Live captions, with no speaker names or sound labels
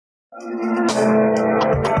Welcome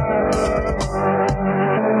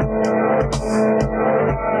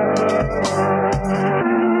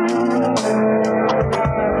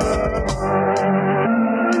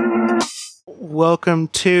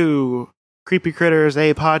to Creepy Critters,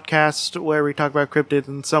 a podcast where we talk about cryptids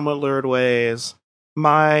in somewhat lurid ways.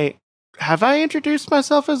 Have I introduced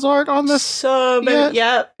myself as Art on this? So many.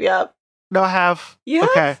 Yep. No, I have. Yeah.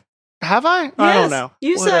 Okay. Have I? Yes, I don't know.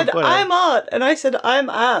 You said, I'm Art, and I said, I'm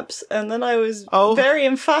Apps, and then I was very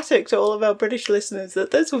emphatic to all of our British listeners that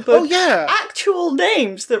those were both actual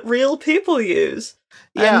names that real people use.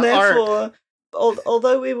 Yeah, and therefore,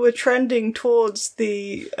 although we were trending towards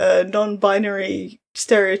the non-binary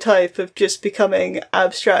stereotype of just becoming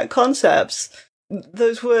abstract concepts,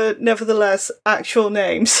 those were nevertheless actual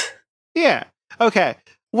names. Yeah. Okay.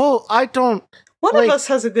 Well, I don't... One of us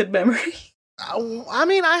has a good memory. I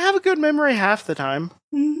mean, I have a good memory half the time.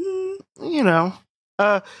 Mm-hmm. You know.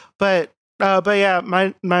 But yeah,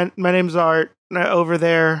 my name's Art. Over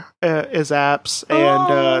there is Apps,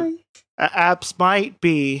 and Apps might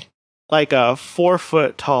be like a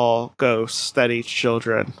 4-foot tall ghost that eats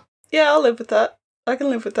children. Yeah, I'll live with that. I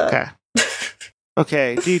can live with that. Okay.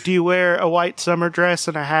 Okay. Do you wear a white summer dress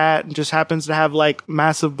and a hat and just happens to have like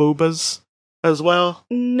massive boobas as well?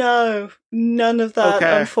 No, none of that,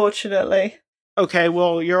 unfortunately. Okay,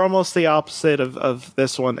 well, you're almost the opposite of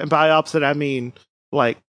this one. And by opposite, I mean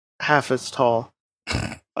like half as tall.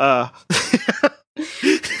 I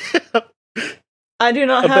do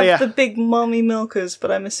not have the big mommy milkers,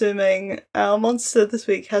 but I'm assuming our monster this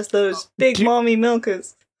week has those big mommy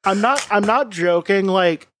milkers. I'm not joking.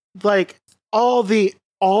 Like all the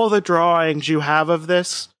drawings you have of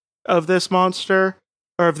this monster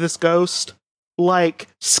or of this ghost, like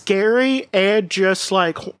scary and just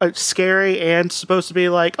like scary and supposed to be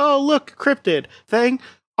like, oh look, cryptid thing,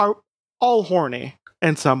 are all horny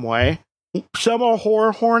in some way. Some are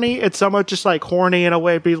horror horny, and some are just like horny in a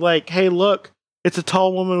way, be like, hey look, it's a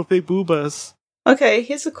tall woman with big boobas. Okay,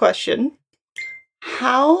 here's a question.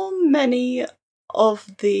 How many of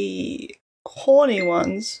the horny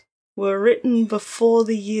ones were written before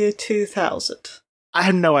the year 2000? I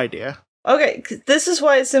had no idea. Okay, this is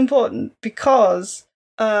why it's important, because,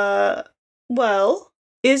 is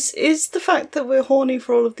the fact that we're horny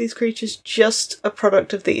for all of these creatures just a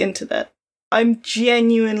product of the internet? I'm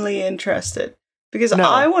genuinely interested. Because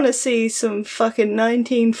I want to see some fucking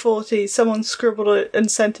 1940s, someone scribbled it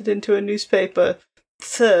and sent it into a newspaper,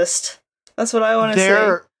 thirst. That's what I want to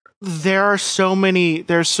see. There's so many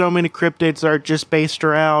cryptids that are just based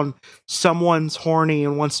around someone's horny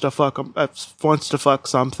and wants to fuck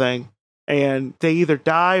something, and they either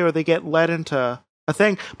die or they get led into a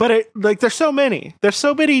thing. But there's so many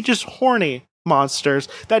just horny monsters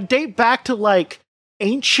that date back to like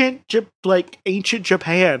ancient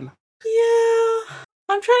Japan. Yeah,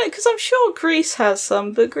 I'm trying to, because I'm sure Greece has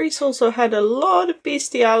some, but Greece also had a lot of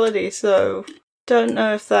bestiality, so don't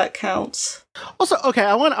know if that counts. Also, okay,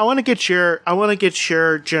 I want to get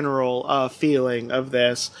your general feeling of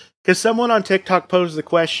this, because someone on TikTok posed the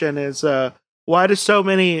question is why do so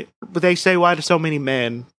many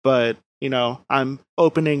men, but you know, I'm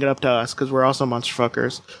opening it up to us because we're also monster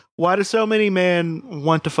fuckers. Why do so many men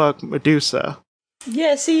want to fuck Medusa?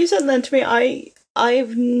 Yeah, see, you said that to me.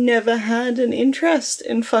 I've never had an interest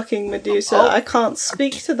in fucking Medusa. I can't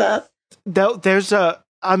speak to that.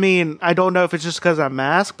 I mean, I don't know if it's just because I'm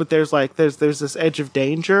masked, but there's this edge of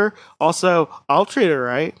danger. Also, I'll treat her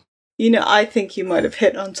right. You know, I think you might have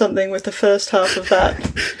hit on something with the first half of that.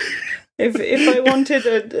 If I wanted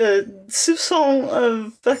a soupçon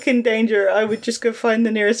of fucking danger, I would just go find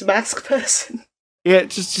the nearest masked person. Yeah,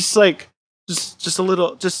 just a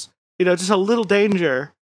little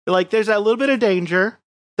danger. Like, there's that little bit of danger.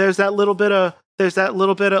 There's that little bit of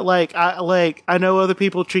like, I know other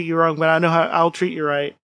people treat you wrong, but I know how I'll treat you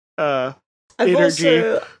right.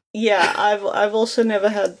 Energy. I've also never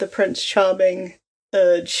had the Prince Charming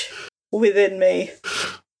urge within me.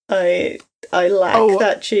 I lack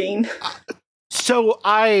that gene.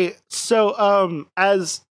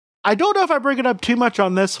 As I don't know if I bring it up too much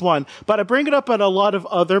on this one, but I bring it up at a lot of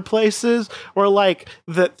other places where, like,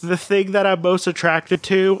 the thing that I'm most attracted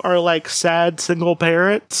to are, like, sad single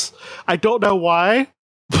parents. I don't know why,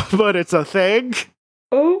 but it's a thing.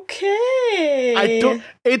 Okay. I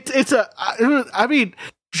mean,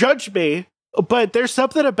 judge me, but there's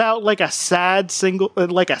something about, like, a sad single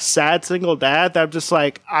dad that I'm just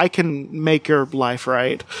like, I can make your life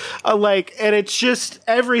right. And it's just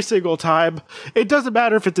every single time. It doesn't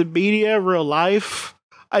matter if it's in media, real life.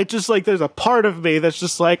 I just, like, there's a part of me that's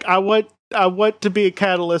just like, I want to be a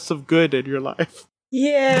catalyst of good in your life.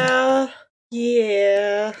 Yeah.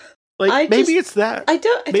 Like, maybe it's that.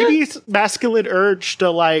 Maybe it's masculine urge to,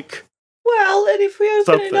 like... Well, and if we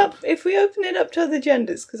open it up to other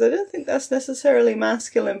genders, because I don't think that's necessarily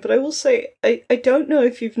masculine, but I will say, I don't know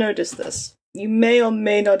if you've noticed this. You may or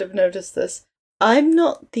may not have noticed this. I'm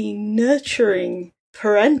not the nurturing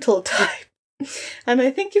parental type. And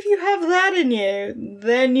I think if you have that in you,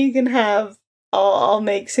 then you can have, I'll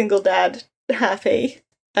make single dad happy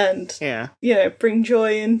and, bring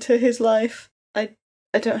joy into his life.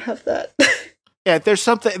 I don't have that. Yeah,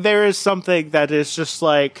 there is something that is just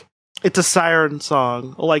like, it's a siren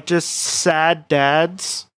song, like just sad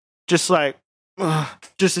dads, just like,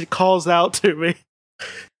 just it calls out to me.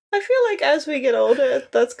 I feel like as we get older,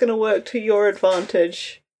 that's going to work to your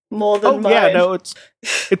advantage more than mine. Yeah, no, it's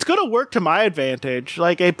going to work to my advantage.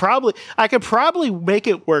 Like I could probably make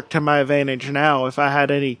it work to my advantage now if I had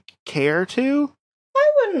any care to.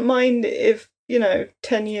 I wouldn't mind if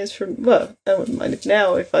 10 years from, well, I wouldn't mind if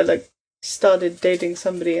now if I like started dating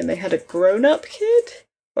somebody and they had a grown-up kid.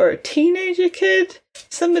 Or a teenager kid?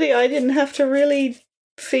 Somebody I didn't have to really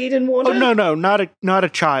feed and water? Oh, no, not a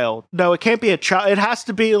child. No, it can't be a child. It has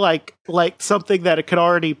to be like something that it could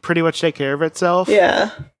already pretty much take care of itself.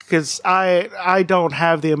 Yeah. Because I don't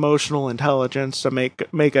have the emotional intelligence to make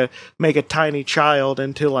a tiny child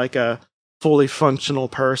into like a fully functional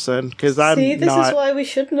person. Because this is why we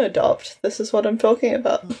shouldn't adopt. This is what I'm talking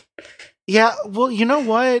about. Yeah, well, you know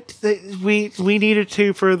what? We needed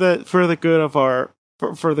to for the good of our.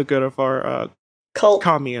 For the good of our cult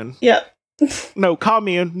commune. Yeah. No,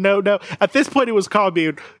 commune. No. At this point, it was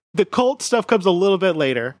commune. The cult stuff comes a little bit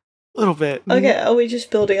later. A little bit. Okay, are we just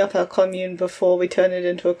building up our commune before we turn it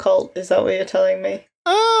into a cult? Is that what you're telling me?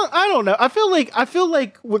 I don't know. I feel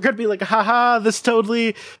like we're gonna be like, haha, this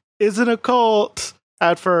totally isn't a cult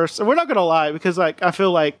at first. And we're not gonna lie, because like I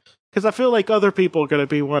feel like other people are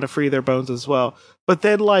gonna want to free their bones as well. But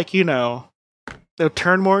then they'll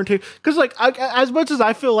turn more into, because like as much as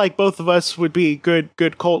I feel like both of us would be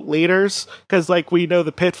good cult leaders, because like we know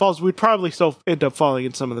the pitfalls, we'd probably still end up falling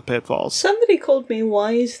in some of the pitfalls. Somebody called me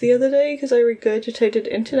wise the other day because I regurgitated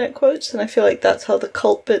internet quotes, and I feel like that's how the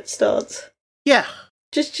cult bit starts. Yeah,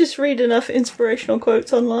 just read enough inspirational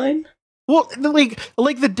quotes online. Well,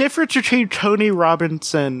 like the difference between Tony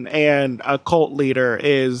Robinson and a cult leader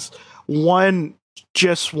is one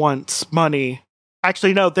just wants money.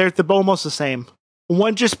 Actually, no, they're almost the same.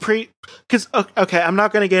 One just because okay, I'm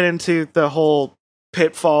not going to get into the whole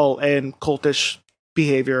pitfall and cultish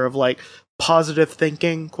behavior of like positive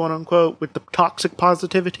thinking, quote unquote, with the toxic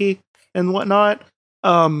positivity and whatnot,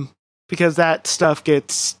 because that stuff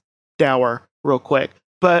gets dour real quick.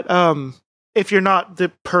 But if you're not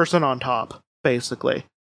the person on top, basically,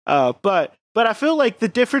 but I feel like the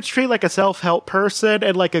difference between like a self-help person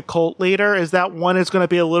and like a cult leader is that one is going to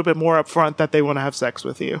be a little bit more upfront that they want to have sex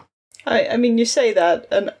with you. I mean, you say that,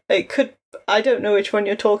 and I don't know which one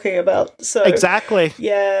you're talking about, so... Exactly.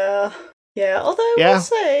 Yeah. Although I will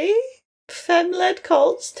say, femme-led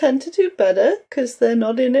cults tend to do better, because they're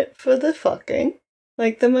not in it for the fucking.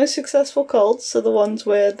 Like, the most successful cults are the ones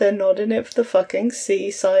where they're not in it for the fucking, see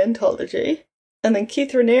Scientology. And then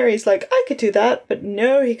Keith Raniere's like, I could do that, but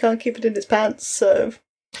no, he can't keep it in his pants, so...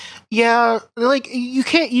 Yeah, like, you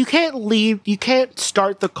can't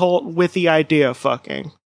start the cult with the idea of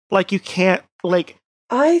fucking. Like, you can't, like...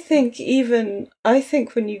 I think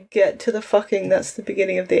when you get to the fucking, that's the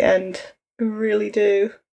beginning of the end. I really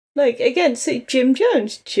do. Like, again, see, Jim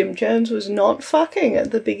Jones. Jim Jones was not fucking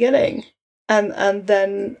at the beginning. And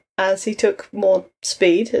then, as he took more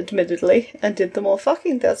speed, admittedly, and did the more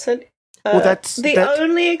fucking, that's it.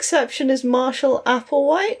 Only exception is Marshall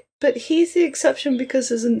Applewhite, but he's the exception because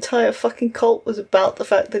his entire fucking cult was about the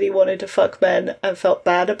fact that he wanted to fuck men and felt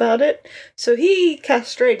bad about it. So he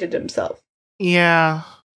castrated himself. Yeah,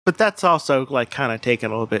 but that's also like kind of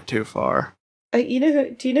taken a little bit too far. Do you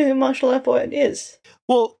know who Marshall Applewhite is?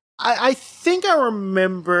 Well, I think I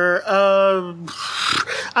remember. I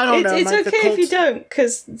don't know. It's okay if you don't,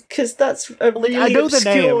 because that's a really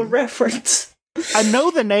obscure reference. I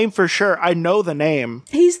know the name for sure. I know the name.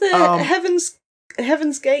 He's the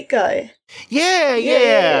Heaven's Gate guy.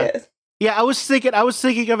 Yeah. I was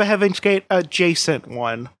thinking of a Heaven's Gate adjacent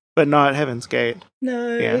one, but not Heaven's Gate.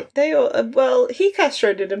 No, he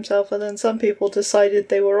castrated himself, and then some people decided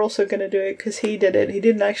they were also going to do it because he did it. He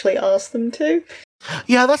didn't actually ask them to.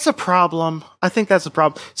 Yeah, that's a problem. I think that's a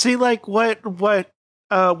problem. See, like what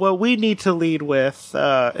we need to lead with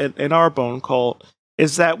in our bone cult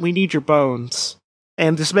is that we need your bones,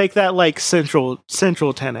 and just make that like central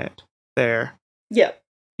tenet there. Yeah.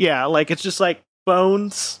 Yeah, like it's just like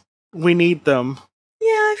bones. We need them. Yeah,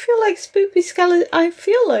 I feel like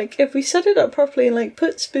if we set it up properly and like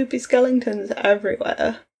put spoopy skeletons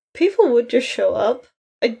everywhere, people would just show up.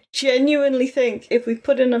 I genuinely think if we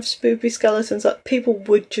put enough spoopy skeletons up, people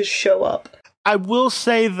would just show up. I will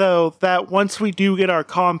say, though, that once we do get our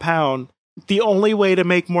compound, the only way to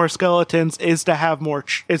make more skeletons is to have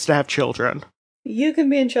children. You can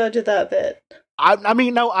be in charge of that bit. I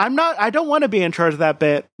mean, no, I'm not. I don't want to be in charge of that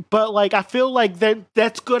bit, but like, I feel like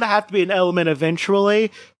that's going to have to be an element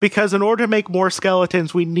eventually, because in order to make more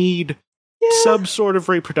skeletons, we need some sort of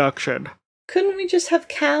reproduction. Couldn't we just have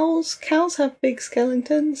cows? Cows have big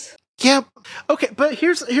skeletons. Yeah. Okay, but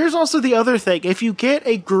here's also the other thing. If you get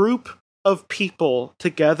a group of people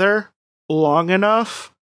together long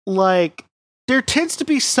enough, like, there tends to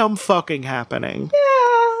be some fucking happening.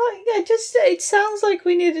 Yeah, just, it sounds like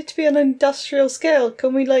we need it to be on an industrial scale.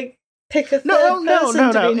 Can we, like, pick a third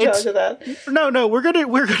person to be in charge of that? No, we're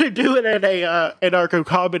gonna do it in a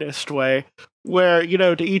anarcho-communist way, where, you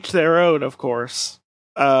know, to each their own, of course.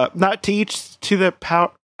 Not to each to the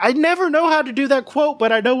power. I never know how to do that quote,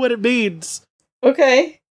 but I know what it means.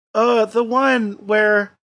 Okay. The one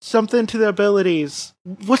where something to the abilities.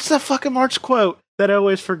 What's the fucking March quote that I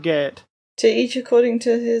always forget? To each according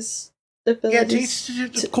to his abilities. Yeah,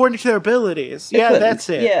 according to their abilities. Yeah, that's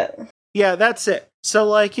it. Yeah, that's it. So,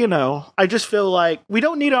 like, you know, I just feel like we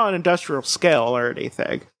don't need it on an industrial scale or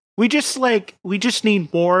anything. We just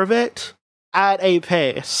need more of it at a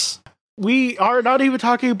pace. We are not even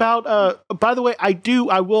talking about, by the way, I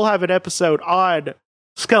will have an episode on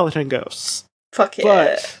skeleton ghosts. Fuck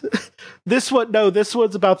yeah. But this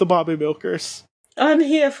one's about the mommy milkers. I'm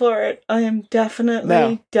here for it. I am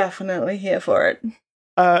definitely here for it.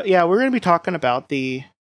 Yeah, we're going to be talking about the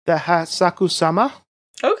Hasaku-sama.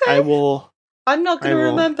 Okay. I'm not going to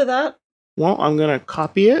remember that. Well, I'm going to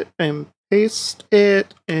copy it and paste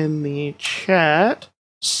it in the chat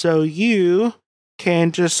so you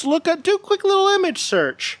can just do a quick little image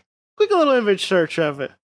search. Of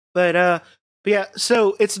it. But yeah,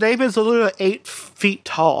 so its name is literally 8 feet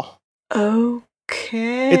tall.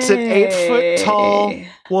 Okay. It's an 8 foot tall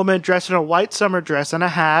woman dressed in a white summer dress and a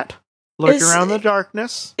hat, lurking around the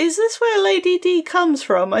darkness. Is this where Lady D comes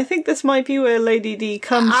from? I think this might be where Lady D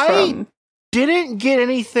comes from. Didn't get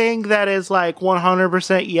anything that is like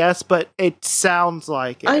 100% yes, but it sounds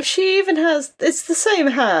like it. She even has. It's the same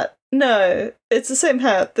hat. No, it's the same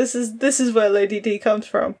hat. This is where Lady D comes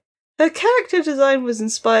from. Her character design was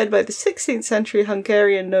inspired by the 16th century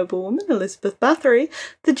Hungarian noblewoman Elizabeth Bathory,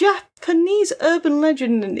 the Japanese urban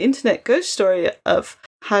legend and internet ghost story of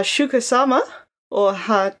Hashuka-sama, or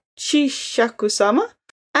Hachishaku-sama,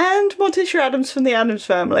 and Morticia Addams from the Addams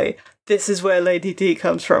Family. This is where Lady D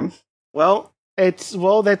comes from. Well,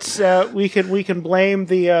 we can blame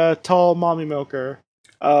the tall mommy milker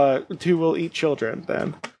who will eat children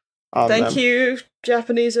then. Thank you,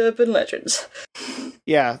 Japanese urban legends.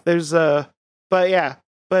 Yeah, there's but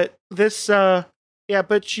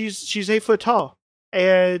she's 8 foot tall,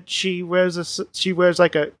 and she wears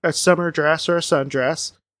like a summer dress or a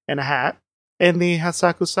sundress and a hat, and the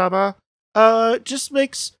Hasaku-sama just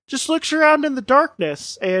looks around in the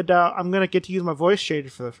darkness, and I'm gonna get to use my voice changer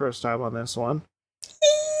for the first time on this one.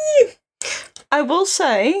 I will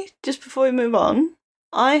say, just before we move on,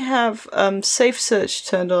 I have Safe Search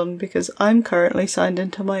turned on because I'm currently signed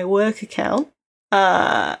into my work account.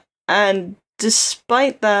 And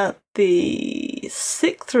despite that, the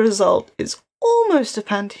 6th result is almost a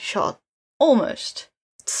panty shot. Almost.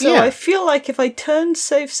 So yeah. I feel like if I turned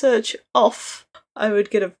Safe Search off, I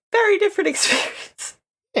would get a very different experience.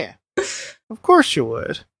 Yeah. Of course you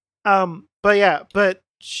would. But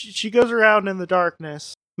she goes around in the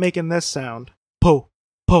darkness making this sound. Po,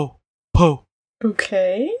 po, po.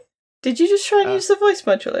 Okay. Did you just try and use the voice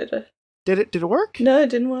modulator? Did it work? No, it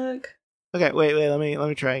didn't work. Okay, wait, let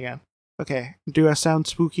me try again. Okay, do I sound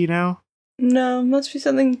spooky now? No, must be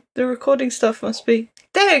something, the recording stuff must be.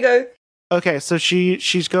 There you go! Okay, so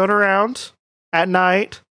she's going around at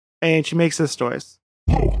night, and she makes this noise.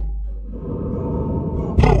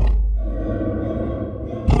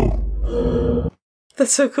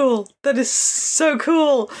 That's so cool. That is so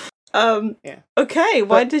cool! Yeah. Okay,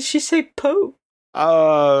 why did she say po?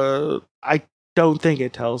 I don't think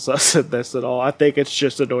it tells us in this at all. I think it's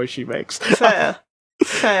just a noise she makes. Fair.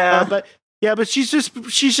 But she's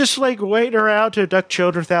just like waiting around to abduct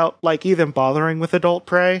children without like even bothering with adult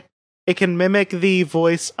prey. It can mimic the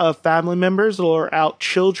voice of family members or lure out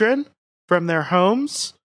children from their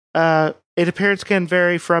homes. Its appearance can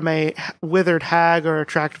vary from a withered hag or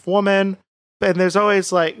attractive woman, but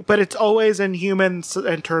it's always in humans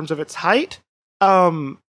in terms of its height.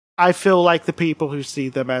 I feel like the people who see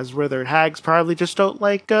them as withered hags probably just don't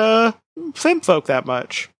like femfolk that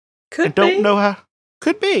much. Could be. Don't know how.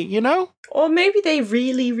 Could be, you know? Or maybe they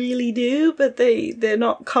really, really do, but they're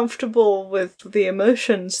not comfortable with the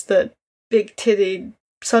emotions that big-titted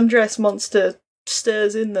sundress monster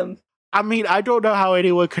stirs in them. I mean, I don't know how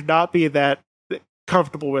anyone could not be that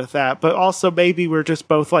comfortable with that, but also maybe we're just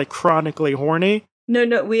both, like, chronically horny.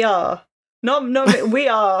 No, we are. No, we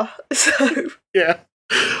are. So... Yeah.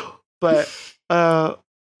 But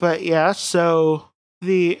yeah, so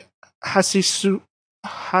the Hasisusama?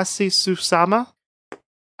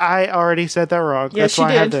 I already said that wrong. Yes, that's why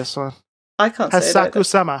you did. I have this one. I can't say that.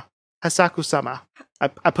 Hasakusama. I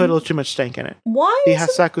put a little too much stank in it. Why? The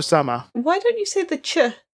Hasakusama. Why don't you say the ch?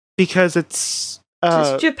 Because it's...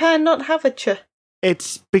 Does Japan not have a ch?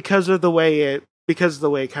 It's because of the way it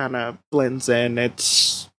kind of blends in.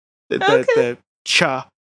 It's... The cha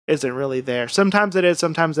isn't really there. Sometimes it is,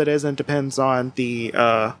 sometimes it isn't. Depends on the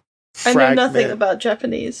I know nothing about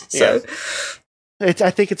Japanese, so... Yeah. I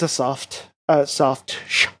think it's a soft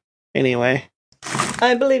sh. Anyway.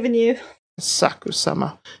 I believe in you.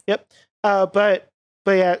 Sakusama. Yep. But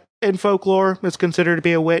yeah, in folklore, it's considered to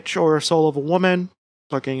be a witch or a soul of a woman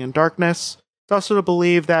lurking in darkness. It's also to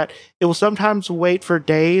believe that it will sometimes wait for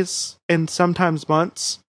days and sometimes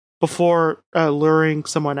months before luring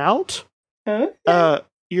someone out. Okay.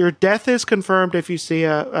 Your death is confirmed if you see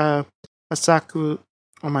a Hasaku.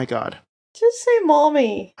 Oh my god. Just say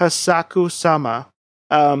mommy. Hasaku-sama.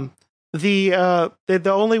 The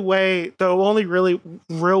only really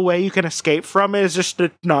real way you can escape from it is just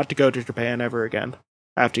not to go to Japan ever again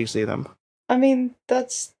after you see them. I mean,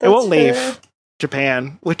 that's it won't fair. leave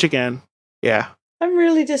Japan, which again, yeah. I'm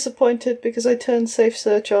really disappointed because I turned Safe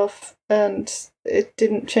Search off and it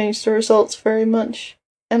didn't change the results very much.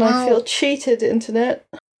 And I feel cheated, internet.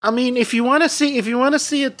 I mean, if you want to see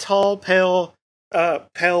a tall, pale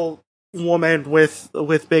woman with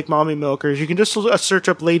big mommy milkers, you can just search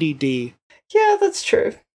up Lady D. Yeah, that's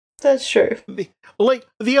true. That's true.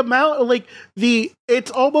 It's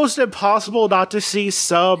almost impossible not to see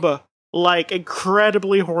some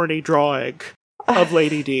incredibly horny drawing of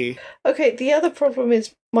Lady D. Okay, the other problem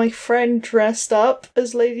is my friend dressed up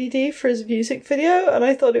as Lady D for his music video, and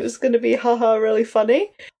I thought it was going to be really funny.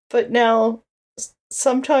 But now,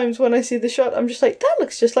 sometimes when I see the shot, I'm just like, that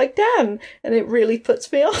looks just like Dan, and it really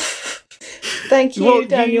puts me off. Thank you,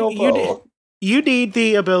 Daniel Ball. You need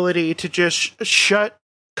the ability to just shut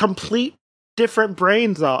complete different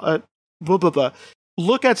brains off.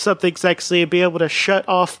 Look at something sexy and be able to shut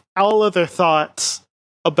off all other thoughts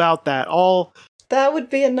about that. That would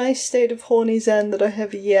be a nice state of horny zen that I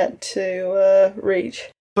have yet to reach.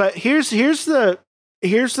 But here's the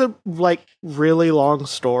really long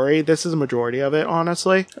story. This is a majority of it,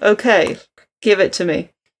 honestly. Okay, give it to me.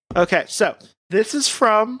 Okay, so this is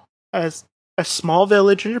from a small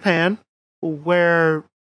village in Japan where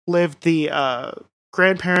lived the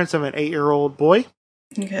grandparents of an 8-year-old boy.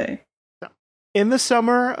 Okay. In the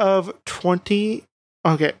summer of 2008.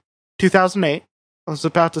 I was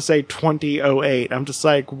about to say 2008. I'm just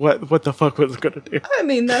like, what the fuck was it going to do? I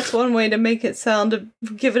mean, that's one way to make it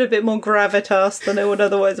give it a bit more gravitas than it would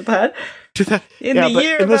otherwise have had. In the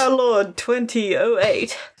year of our Lord,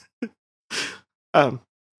 2008.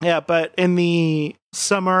 Yeah, but in the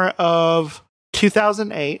summer of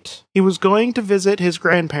 2008, he was going to visit his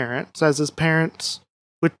grandparents, as his parents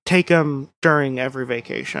would take him during every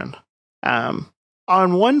vacation. On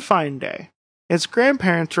one fine day, his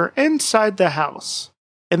grandparents were inside the house,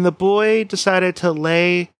 and the boy decided to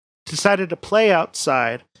play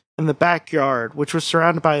outside in the backyard, which was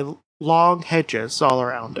surrounded by long hedges all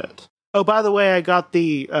around it. Oh, by the way, I got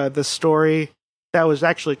the story that was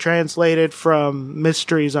actually translated from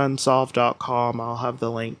mysteriesunsolved.com. I'll have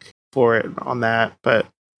the link for it on that, but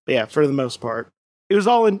yeah, for the most part. It was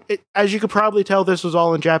all as you could probably tell, this was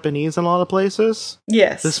all in Japanese in a lot of places.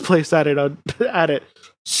 Yes. This place added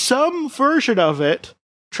some version of it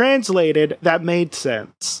translated that made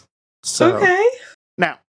sense. So, okay.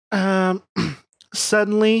 Now,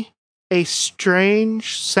 suddenly, a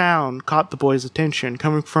strange sound caught the boy's attention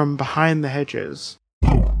coming from behind the hedges.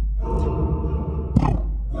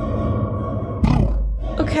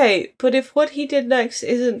 Okay, but if what he did next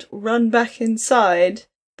isn't run back inside,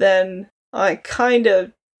 then I kind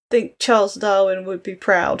of think Charles Darwin would be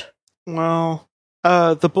proud. Well,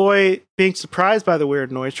 the boy, being surprised by the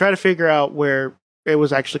weird noise, tried to figure out where it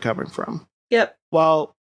was actually coming from. Yep.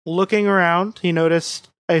 While looking around, he noticed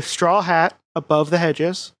a straw hat above the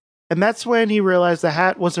hedges, and that's when he realized the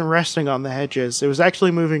hat wasn't resting on the hedges. It was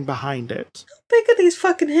actually moving behind it. How big are these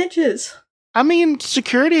fucking hedges? I mean,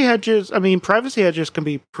 privacy hedges can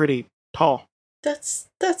be pretty tall.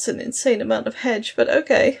 That's an insane amount of hedge, but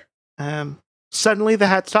okay. Suddenly the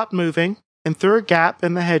hat stopped moving, and through a gap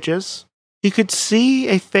in the hedges, he could see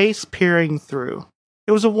a face peering through.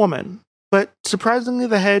 It was a woman, but surprisingly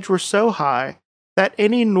the hedge were so high that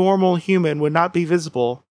any normal human would not be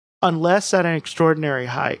visible unless at an extraordinary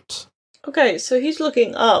height. Okay, so he's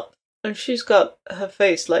looking up, and she's got her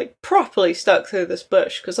face, like, properly stuck through this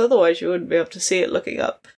bush, because otherwise you wouldn't be able to see it looking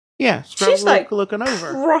up. Yeah, she's like looking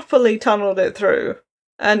over. Properly tunneled it through.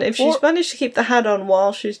 And if she's managed to keep the hat on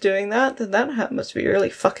while she's doing that, then that hat must be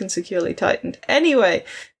really fucking securely tightened. Anyway.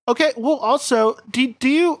 Okay, well, also,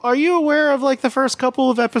 are you aware of, like, the first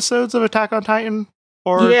couple of episodes of Attack on Titan?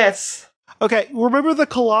 Yes. Okay, remember the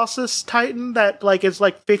Colossus Titan that, like, is,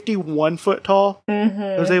 like, 51 foot tall?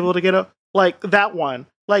 Mm-hmm. Was able to get up? Like, that one.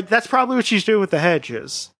 Like, that's probably what she's doing with the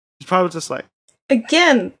hedges. She's probably just like...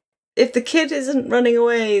 Again, if the kid isn't running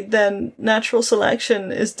away, then natural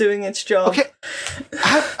selection is doing its job. Okay.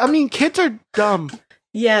 I mean, kids are dumb.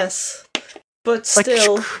 Yes. But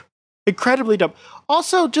still. Like, incredibly dumb.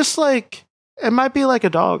 Also, just like, it might be like a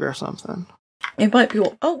dog or something. It might be.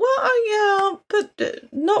 Yeah, but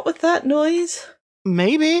not with that noise.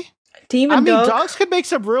 Maybe. Demon dog. Dogs can make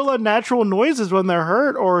some real unnatural noises when they're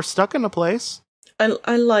hurt or stuck in a place.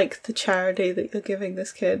 I like the charity that you're giving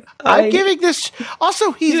this kid. I'm giving this.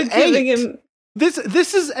 Also, he's 8. Him this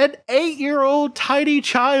is an 8-year-old tiny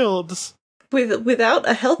child without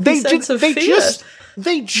a healthy sense of fear.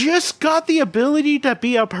 They just got the ability to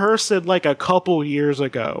be a person like a couple years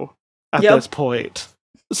ago. At this point,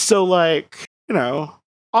 so like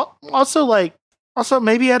also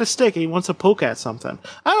maybe he had a stick and he wants to poke at something.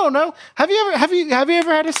 I don't know. Have you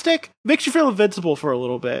ever had a stick? Makes you feel invincible for a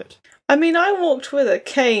little bit. I mean, I walked with a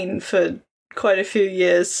cane for quite a few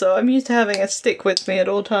years, so I'm used to having a stick with me at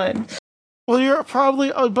all times. Well, you're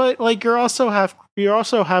probably, but like you're also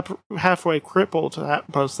halfway crippled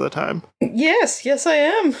most of the time. Yes, I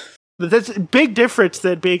am. That's a big difference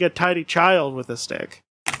than being a tiny child with a stick.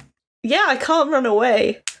 Yeah, I can't run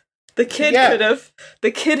away. The kid could have. The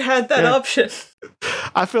kid had that option.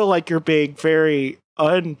 I feel like you're being very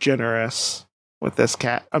ungenerous with this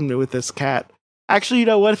cat. With this cat. Actually, you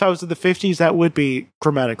know what? If I was in the 50s, that would be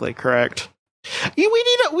grammatically correct. We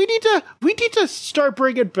need to start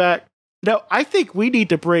bringing back. No, I think we need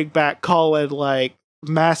to bring back calling like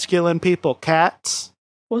masculine people cats.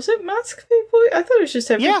 Was it masc people? I thought it was just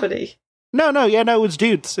everybody. Yeah. No, it was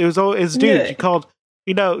dudes. It was dudes. Yeah.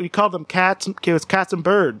 You called them cats. It was cats and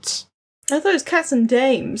birds. I thought it was cats and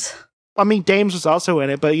dames. I mean, dames was also in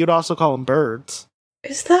it, but you'd also call them birds.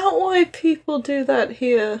 Is that why people do that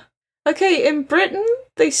here? Okay, in Britain,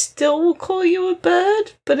 they still will call you a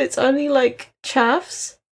bird, but it's only like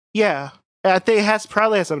chaffs. Yeah, I think it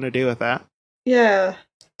probably has something to do with that. Yeah,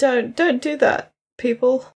 don't do that,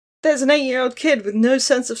 people. There's an 8-year-old kid with no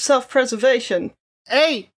sense of self-preservation.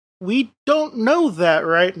 Hey, we don't know that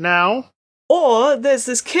right now. Or there's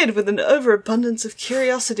this kid with an overabundance of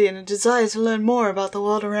curiosity and a desire to learn more about the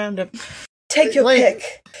world around him. Take your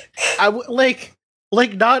pick.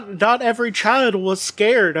 Not every child was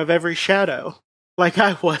scared of every shadow. Like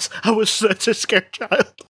I was. I was such a scared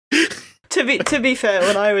child. To be fair,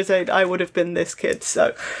 when I was 8, I would have been this kid,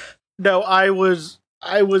 so. No, I was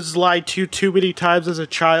lied to too many times as a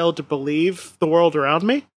child to believe the world around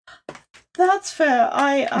me. That's fair.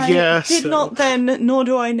 I did not then, nor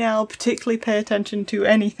do I now, particularly pay attention to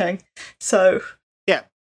anything. So. Yeah,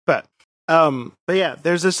 but yeah,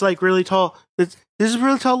 there's this like really tall. This is a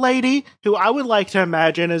really tall lady who I would like to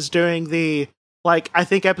imagine is doing the like I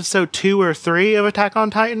think episode 2 or 3 of Attack on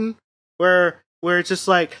Titan, where it's just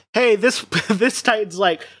like, hey, this Titan's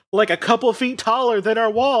like a couple feet taller than our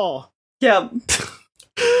wall. Yeah.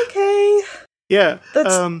 Okay. Yeah.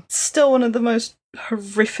 That's still one of the most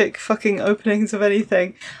horrific fucking openings of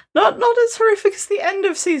anything. Not as horrific as the end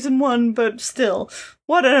of season 1, but still,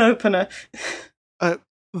 what an opener.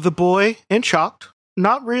 The boy, in shock,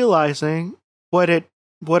 not realizing what it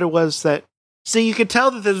was that. See, you could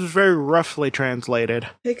tell that this was very roughly translated.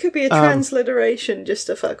 It could be a transliteration just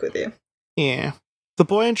to fuck with you. Yeah. The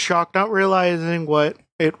boy in shock, not realizing what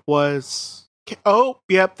it was. Oh,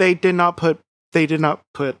 yep, they did not put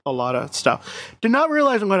a lot of stuff. Did not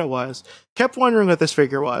realizing what it was. Kept wondering what this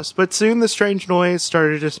figure was, but soon the strange noise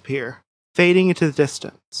started to disappear, fading into the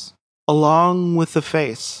distance. Along with the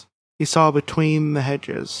face he saw between the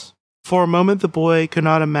hedges. For a moment the boy could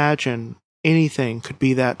not imagine anything could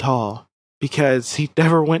be that tall, because he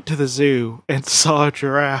never went to the zoo and saw a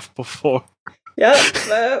giraffe before.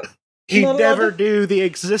 Yep. He never knew the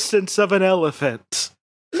existence of an elephant.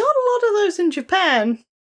 Not a lot of those in Japan.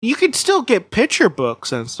 you could still get picture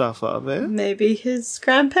books and stuff of it. Maybe his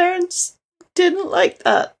grandparents didn't like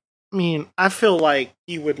that. I mean, I feel like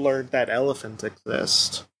you would learn that elephants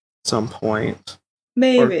exist at some point.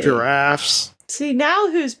 Maybe. Or giraffes. See, now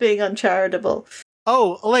who's being uncharitable?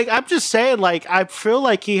 Oh, like, I'm just saying, like, I feel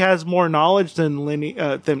like he has more knowledge than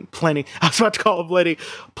Pliny. I was about to call him Lenny.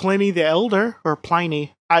 Pliny the Elder, or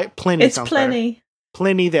Pliny. Pliny. It's Pliny. Better.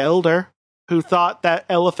 Pliny the Elder, who thought that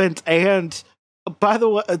elephants and, by the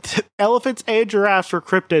way, elephants and giraffes were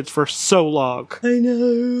cryptids for so long. I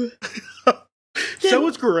know. So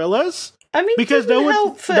was gorillas. I mean, because no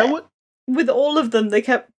one. With all of them, they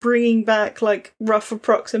kept bringing back, like, rough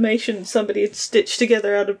approximations somebody had stitched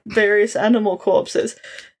together out of various animal corpses.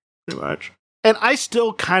 Pretty much. And I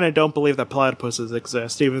still kind of don't believe that platypuses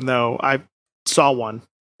exist, even though I saw one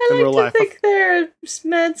in real life. I think they're a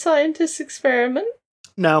mad scientist experiment.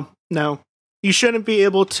 No. You shouldn't be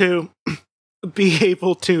able to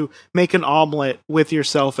make an omelet with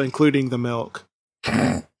yourself, including the milk.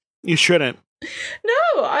 You shouldn't. No,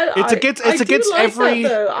 it's against every. That,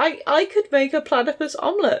 though. I could make a platypus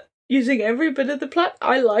omelet using every bit of the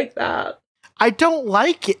I like that. I don't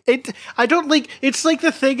like it. I don't like. It's like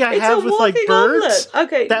the thing I have with like birds.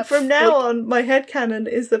 Omelet. Okay, from now on, my headcanon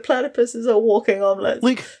is the platypus is a walking omelet.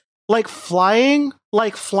 Like flying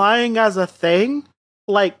as a thing.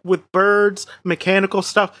 Like with birds, mechanical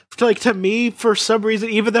stuff. Like to me, for some reason,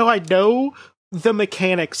 even though I know the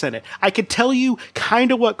mechanics in it, I could tell you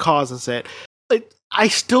kind of what causes it. I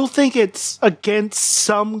still think it's against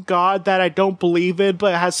some god that I don't believe in,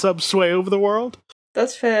 but has some sway over the world.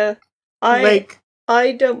 That's fair. I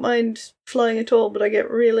don't mind flying at all, but I get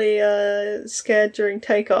really scared during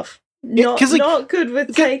takeoff. Not good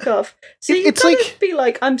with takeoff. So you gotta be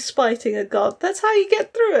like, I'm spiting a god. That's how you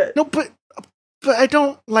get through it. No, but I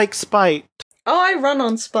don't like spite. Oh, I run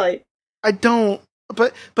on spite. I don't.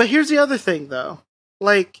 But here's the other thing, though.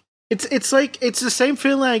 Like, it's like, it's the same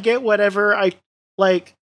feeling I get whenever I,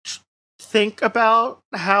 like, think about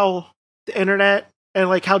how the internet and,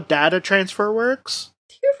 like, how data transfer works.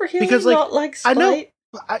 Do you really not like spite?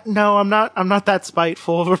 No, I'm not that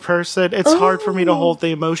spiteful of a person. It's hard for me to hold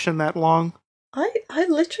the emotion that long. I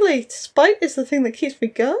literally, spite is the thing that keeps me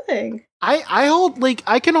going.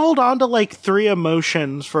 I can hold on to like 3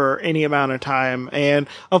 emotions for any amount of time, and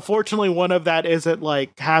unfortunately one of that isn't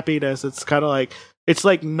like happiness. It's kind of like, it's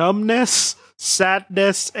like numbness,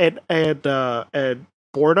 sadness, and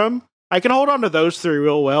boredom. I can hold on to those 3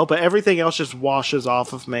 real well, but everything else just washes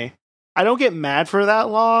off of me. I don't get mad for that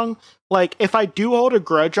long. Like, if I do hold a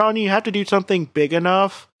grudge on you have to do something big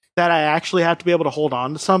enough that I actually have to be able to hold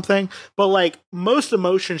on to something. But, like, most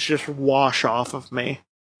emotions just wash off of me.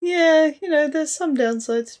 Yeah, there's some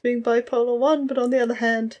downsides to being bipolar 1, but on the other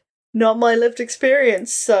hand, not my lived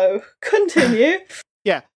experience, so continue.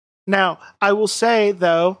 Yeah. Now, I will say,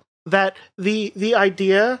 though, that the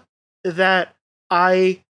idea that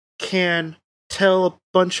I can tell a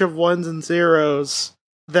bunch of 1s and 0s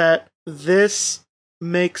that this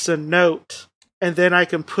makes a note, and then I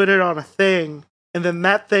can put it on a thing, and then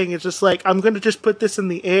that thing is just like, I'm going to just put this in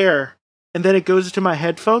the air, and then it goes into my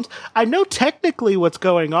headphones. I know technically what's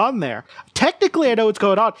going on there. Technically, I know what's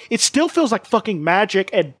going on. It still feels like fucking magic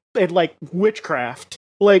and like witchcraft.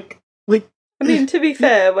 Like. I mean, to be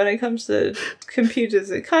fair, when it comes to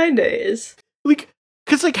computers, it kinda is. Like,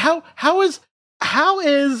 cause like, how is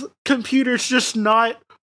computers just not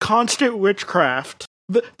constant witchcraft?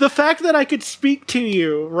 The fact that I could speak to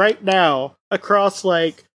you right now across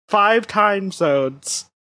like 5 time zones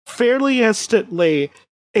fairly instantly,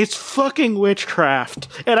 it's fucking witchcraft.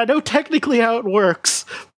 And I know technically how it works,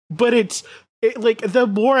 but like, the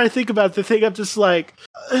more I think about the thing, I'm just like,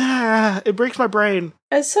 it breaks my brain.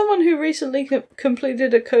 As someone who recently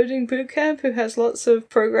completed a coding bootcamp who has lots of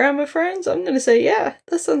programmer friends, I'm going to say, yeah,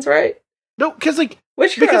 that sounds right. No, because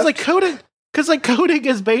coding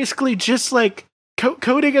is basically just like,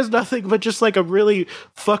 coding is nothing but just like a really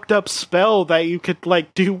fucked up spell that you could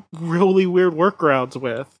like do really weird workarounds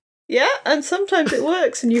with. Yeah, and sometimes it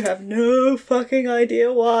works and you have no fucking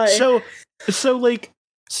idea why. So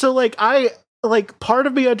I like, part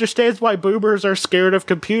of me understands why boomers are scared of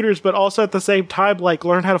computers, but also at the same time, like,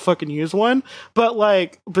 learn how to fucking use one. But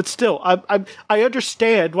still, I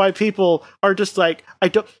understand why people are just like, I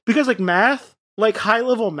don't, because like math, like high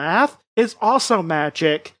level math is also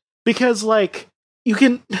magic, because like you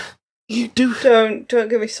don't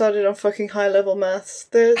get me started on fucking high level maths.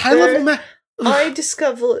 High level math. I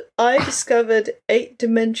discovered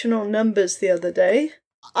 8-dimensional numbers the other day.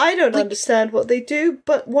 I don't understand what they do,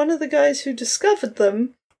 but one of the guys who discovered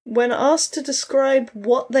them when asked to describe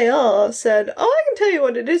what they are, said, "Oh, I can tell you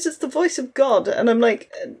what it is. It's the voice of God." And I'm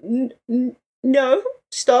like, no,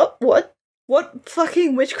 stop. What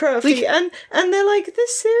fucking witchcrafty? And they're like,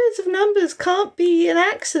 this series of numbers can't be an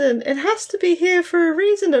accident. It has to be here for a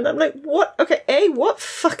reason. And I'm like, what? Okay, A, what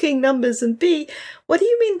fucking numbers? And B, what do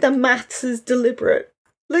you mean the maths is deliberate?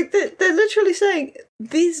 Like, they're literally saying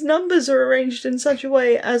these numbers are arranged in such a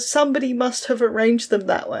way as somebody must have arranged them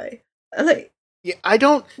that way. And like, yeah, I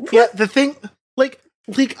don't. What? Yeah, the thing,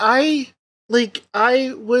 I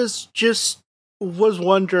was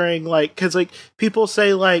wondering, like, because like people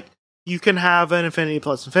say like you can have an infinity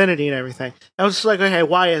plus infinity and everything. I was just like, okay,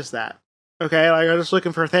 why is that? Okay, like I was just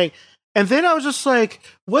looking for a thing, and then I was just like,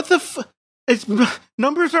 what the? It's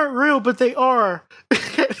numbers aren't real, but they are.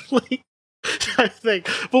 Like, I think,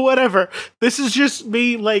 but whatever. This is just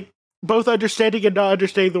me, like, both understanding and not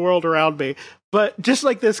understanding the world around me. But just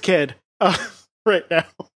like this kid, right now.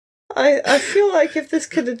 I feel like if this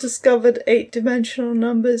kid had discovered 8-dimensional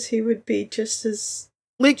numbers, he would be just as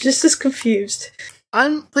confused.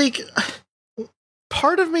 I'm like,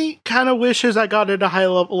 part of me kind of wishes I got into high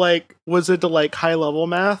level, was into high level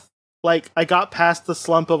math. Like, I got past the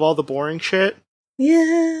slump of all the boring shit.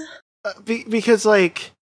 Yeah. Because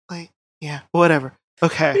yeah, whatever.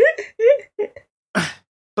 Okay.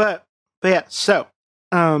 but yeah, so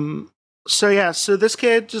this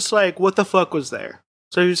kid just what the fuck was there?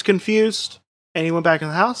 So he was confused, and he went back in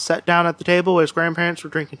the house, sat down at the table where his grandparents were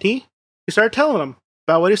drinking tea. He started telling them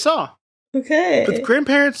about what he saw. Okay. But the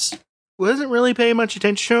grandparents wasn't really paying much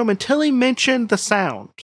attention to him until he mentioned the sound.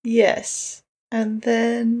 Yes. And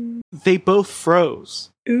then they both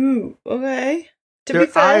froze. Ooh, okay. Their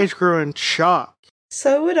eyes grew in shock.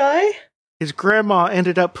 So would I. His grandma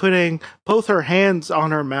ended up putting both her hands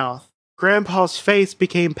on her mouth. Grandpa's face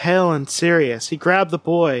became pale and serious. He grabbed the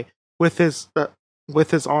boy with his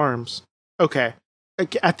arms. Okay.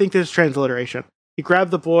 I think this is transliteration. He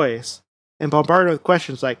grabbed the boys and bombarded with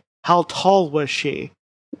questions like, how tall was she?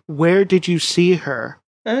 Where did you see her?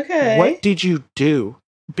 Okay. What did you do?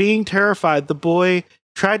 Being terrified, the boy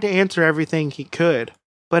tried to answer everything he could,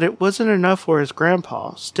 but it wasn't enough for his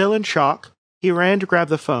grandpa. Still in shock, he ran to grab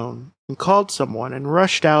the phone and called someone and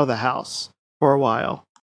rushed out of the house. For a while,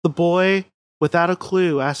 the boy, without a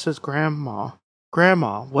clue, asked his grandma,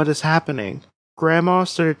 "Grandma, what is happening?" Grandma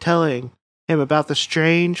started telling him about the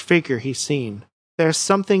strange figure he's seen. There's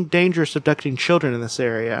something dangerous abducting children in this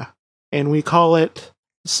area, and we call it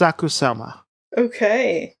Sakusama.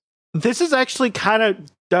 Okay. This is actually kind of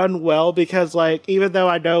done well because, even though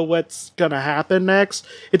I know what's gonna happen next,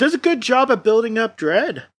 it does a good job at building up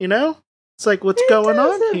dread, you know? It's like, what's going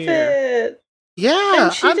on here? Bit. Yeah.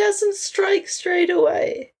 And she doesn't strike straight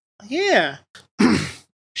away. Yeah.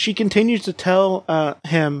 She continues to tell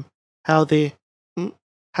him how the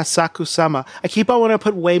Hasaku-sama. I keep on wanting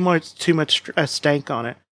to put too much stank on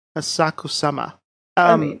it. Hasaku-sama.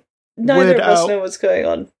 I mean, neither of us know what's going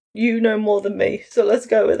on. You know more than me, so let's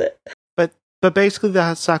go with it. But basically, the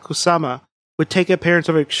Hasaku-sama would take the appearance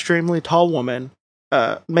of an extremely tall woman,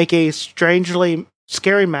 make a strangely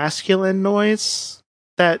scary masculine noise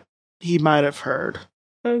that he might have heard.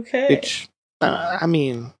 Okay. Which, I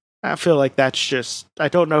mean, I feel like that's just... I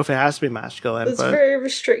don't know if it has to be masculine. It's very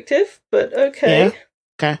restrictive, but okay. Yeah.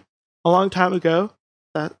 Okay. A long time ago,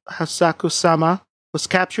 the Hasaku-sama was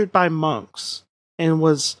captured by monks and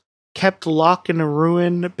was kept locked in a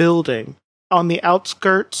ruined building on the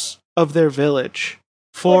outskirts of their village.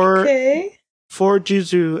 Four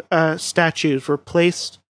Jizu statues were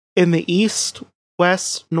placed in the east,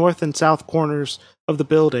 west, north, and south corners of the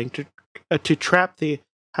building to trap the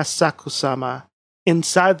Hasaku-sama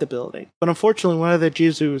inside the building. But unfortunately, one of the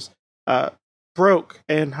Jizus broke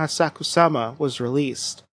and Hasaku-sama was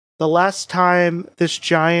released. The last time this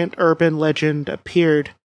giant urban legend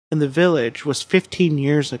appeared in the village was 15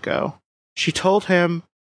 years ago. She told him,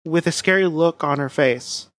 with a scary look on her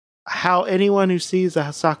face, how anyone who sees a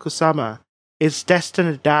Hasaku-sama is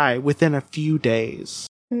destined to die within a few days.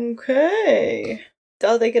 Okay.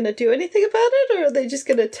 Are they going to do anything about it, or are they just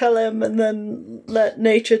going to tell him and then let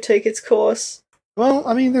nature take its course? Well,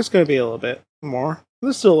 I mean, there's going to be a little bit more.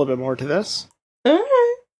 There's still a little bit more to this.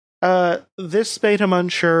 Alright. This made him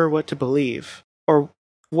unsure what to believe, or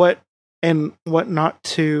what not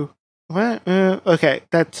to... okay,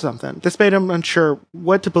 that's something. This made him unsure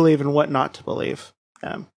what to believe and what not to believe.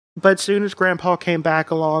 But soon as Grandpa came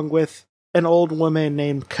back along with an old woman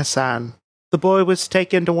named Kasan, the boy was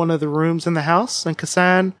taken to one of the rooms in the house, and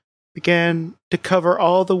Kasan began to cover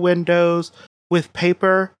all the windows with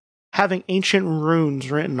paper having ancient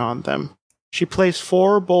runes written on them. She placed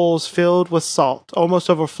 4 bowls filled with salt, almost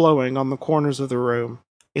overflowing, on the corners of the room.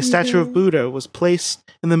 A statue of Buddha was placed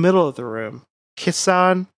in the middle of the room.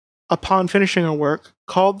 Kisan, upon finishing her work,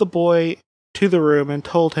 called the boy to the room and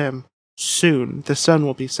told him, "Soon the sun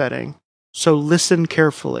will be setting, so listen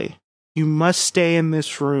carefully. You must stay in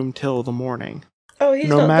this room till the morning." Oh, he's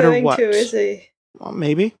not going to, is he? Well,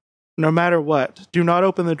 maybe. No matter what, do not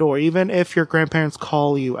open the door, even if your grandparents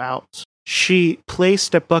call you out. She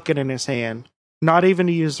placed a bucket in his hand. Not even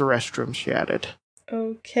to use the restroom, she added.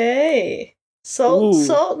 Okay.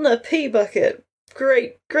 Salt and a pee bucket.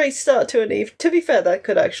 Great start to an evening. To be fair, that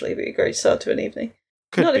could actually be a great start to an evening.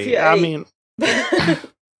 Could not be. If you ate.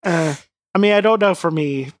 I mean, I don't know for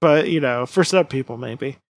me, but, for some people,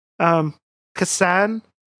 maybe. Kisan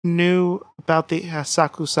knew about the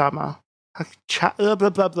Hasaku-sama. Blah, blah,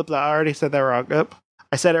 blah, blah. I already said that wrong.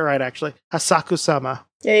 I said it right, actually. Hasaku-sama.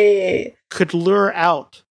 Yeah. Could lure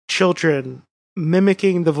out children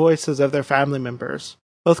mimicking the voices of their family members.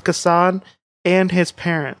 Both Kisan and his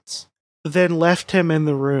parents then left him in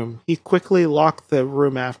the room. He quickly locked the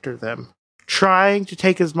room after them. Trying to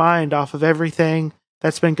take his mind off of everything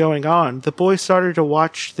that's been going on, the boy started to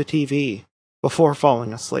watch the TV before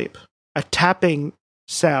falling asleep. A tapping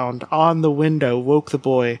sound on the window woke the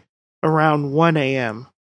boy around 1 a.m.,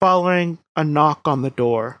 following a knock on the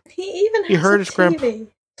door. He even has heard his TV.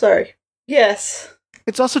 Sorry. Yes.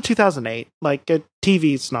 It's also 2008. Like, a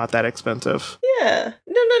TV's not that expensive. Yeah.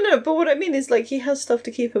 No. But what I mean is, he has stuff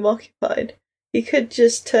to keep him occupied. He could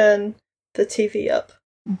just turn the TV up.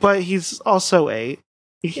 But he's also 8.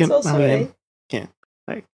 He's also 8. Yeah.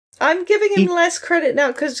 I'm giving him less credit now,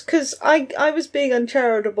 because I was being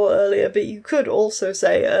uncharitable earlier, but you could also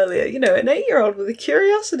say earlier, an 8-year-old with a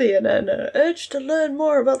curiosity and an urge to learn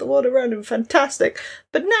more about the world around him, fantastic.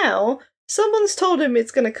 But now, someone's told him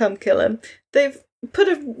it's going to come kill him. They've put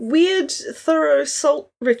a weird, thorough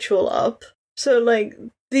salt ritual up. So,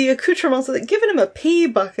 the accoutrements, they've given him a pee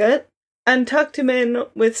bucket and tucked him in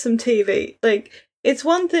with some TV. It's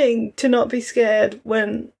one thing to not be scared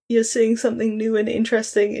when you're seeing something new and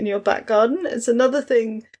interesting in your back garden. It's another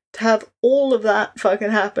thing to have all of that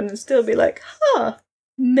fucking happen and still be like,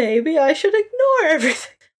 maybe I should ignore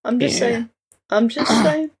everything. I'm just saying.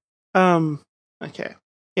 Okay.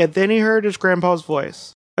 Yeah, then he heard his grandpa's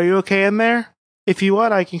voice. "Are you okay in there? If you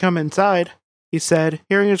want, I can come inside," he said.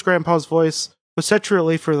 Hearing his grandpa's voice was such a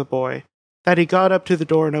relief for the boy that he got up to the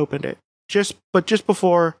door and opened it. Just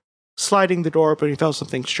before sliding the door open, he felt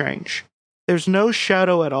something strange. There's no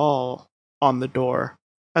shadow at all on the door.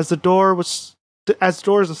 As the door is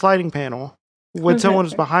a sliding panel, when someone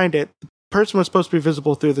is behind it, the person was supposed to be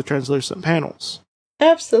visible through the translucent panels.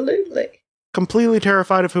 Absolutely. Completely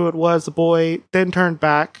terrified of who it was, the boy then turned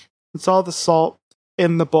back and saw the salt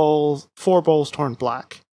in the bowls, 4 bowls torn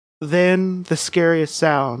black. Then the scariest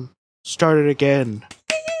sound started again.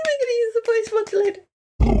 I'm gonna use the voice modulator.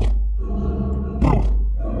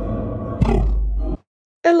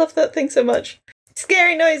 I love that thing so much.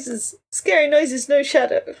 Scary noises, no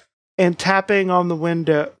shadow. And the tapping on the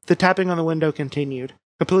window continued.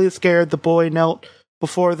 Completely scared, the boy knelt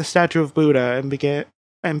before the statue of Buddha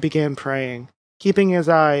and began praying, keeping his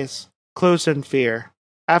eyes closed in fear.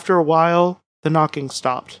 After a while, the knocking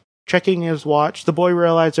stopped. Checking his watch, the boy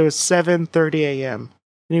realized it was 7:30 a.m.,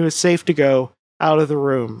 and he was safe to go out of the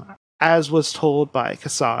room, as was told by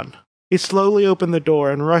Kisan. He slowly opened the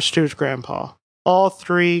door and rushed to his grandpa. All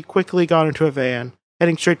 3 quickly got into a van,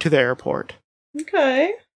 heading straight to the airport.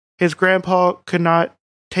 Okay. His grandpa could not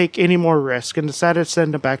take any more risk and decided to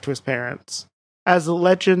send him back to his parents. As the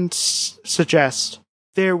legends suggest,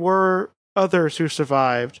 there were others who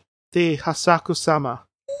survived, the Hasaku-sama,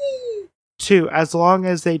 too, as long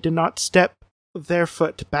as they did not step their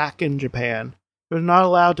foot back in Japan. He was not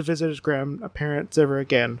allowed to visit his grandparents ever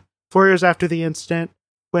again. 4 years after the incident,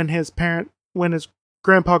 when his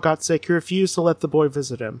grandpa got sick, he refused to let the boy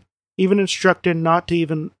visit him, even instructed not to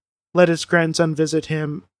even let his grandson visit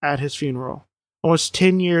him at his funeral. Almost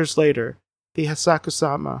 10 years later, the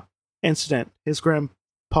Hasaku-sama incident, his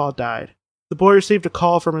grandpa died. The boy received a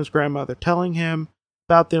call from his grandmother telling him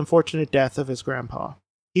about the unfortunate death of his grandpa.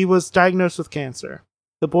 He was diagnosed with cancer.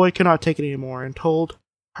 The boy could not take it anymore and told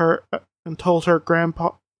her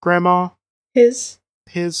grandma his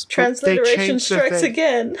transliteration strikes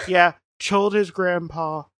again. Yeah, told his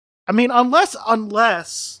grandpa. I mean, unless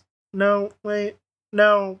no, wait.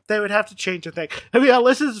 No, they would have to change the thing. I mean,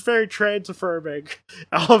 unless it's very trans-affirming,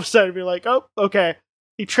 all of a sudden be like, oh, okay.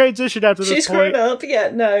 He transitioned after this point. She's grown up? Yeah,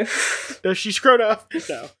 no. No, she's grown up?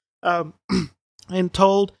 No. And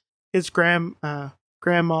told his grandma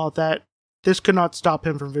that this could not stop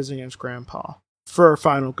him from visiting his grandpa for a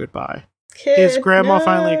final goodbye. His grandma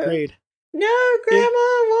finally agreed. No, Grandma,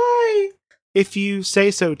 why? if you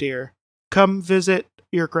say so, dear, come visit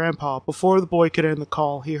your grandpa." Before the boy could end the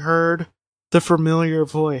call, he heard the familiar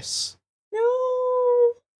voice. No.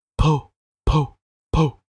 Po, po,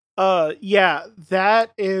 po. Yeah,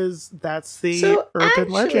 that's the urban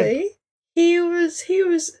legend. He was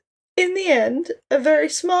in the end a very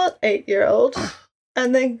smart 8-year-old,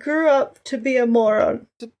 and then grew up to be a moron.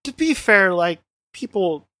 To be fair, like,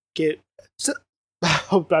 people get. I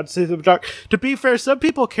hope not to say them dark. To be fair, some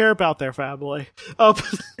people care about their family.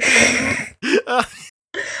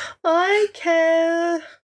 I care.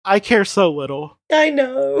 I care so little. I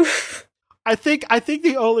know. I think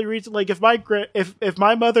the only reason, like, if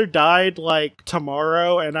my mother died like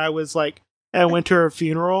tomorrow and I was like and went to her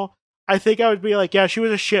funeral, I think I would be like, yeah, she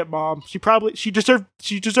was a shit mom. She deserved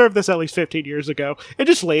this at least 15 years ago, and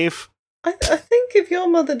just leave. I think if your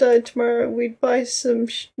mother died tomorrow, we'd buy some.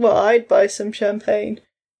 I'd buy some champagne,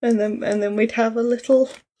 and then we'd have a little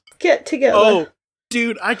get together. Oh,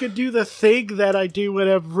 dude, I could do the thing that I do when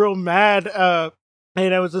I'm real mad.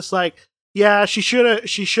 And I was just like, yeah, she should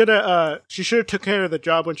have took care of the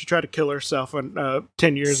job when she tried to kill herself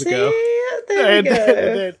 10 years ago. There we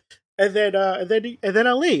go. And then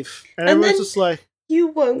I'll leave, and everyone's just like, you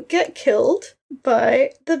won't get killed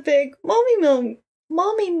by the big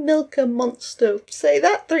mommy milker monster. Say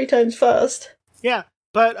that 3 times fast. Yeah,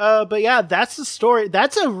 but yeah, that's the story.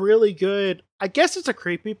 That's a really good. I guess it's a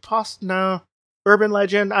creepypasta. No, urban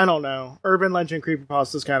legend. I don't know. Urban legend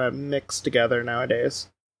creepypasta is kind of mixed together nowadays.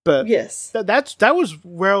 But yes, that was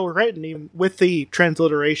well written, even with the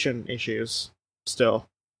transliteration issues. Still,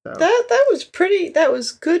 so. that was pretty. That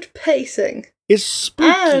was good pacing. It's spooky,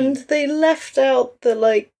 and they left out the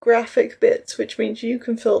like graphic bits, which means you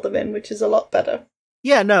can fill them in, which is a lot better.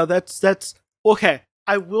 Yeah, no, that's okay.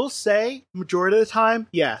 I will say, majority of the time,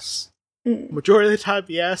 yes. Majority of the time,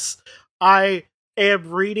 yes. I am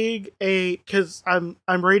reading because I'm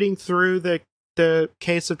reading through the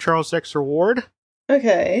case of Charles Dexter Ward.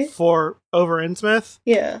 Okay. For over Innsmouth.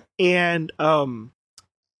 Yeah. And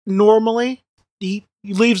normally he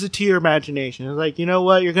leaves it to your imagination. It's like, you know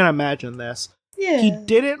what, you're gonna imagine this. Yeah. He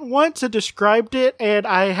didn't want to describe it, and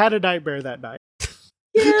I had a nightmare that night.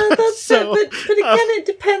 Yeah, that's so, but again, it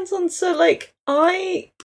depends on. So, like,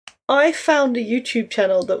 I found a YouTube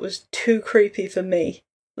channel that was too creepy for me,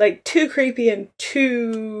 like too creepy and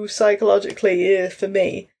too psychologically for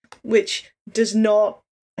me, which does not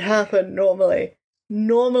happen normally.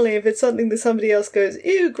 Normally, if it's something that somebody else goes,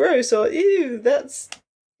 ew, gross, or ew, that's,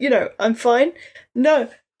 I'm fine. No.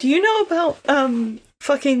 Do you know about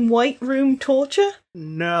fucking white room torture?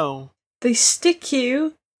 No. They stick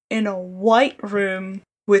you in a white room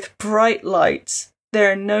with bright lights. There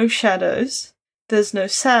are no shadows. There's no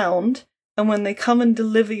sound. And when they come and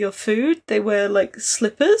deliver your food, they wear, like,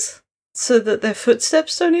 slippers so that their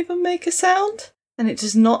footsteps don't even make a sound. And it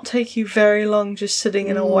does not take you very long just sitting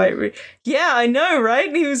in a white room. Yeah, I know,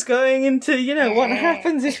 right? He was going into, what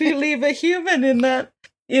happens if you leave a human in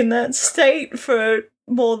that state for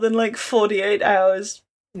more than, like, 48 hours.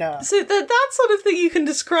 No. So that sort of thing, you can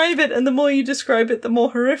describe it, and the more you describe it, the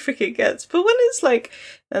more horrific it gets. But when it's like,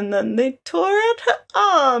 and then they tore out her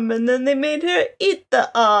arm, and then they made her eat the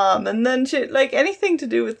arm, and then she, like, anything to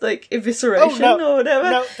do with, like, evisceration or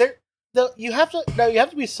whatever. No, you have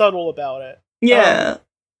to be subtle about it. Yeah.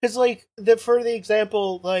 Because, like, for the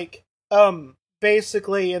example, like,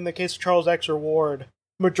 basically, in the case of Charles Dexter Ward,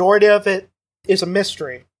 majority of it is a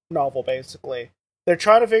mystery novel, basically. They're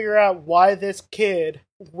trying to figure out why this kid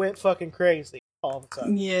went fucking crazy all of a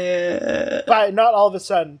sudden. Yeah. Not all of a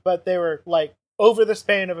sudden, but they were, like, over the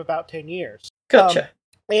span of about 10 years. Gotcha.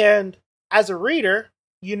 And as a reader,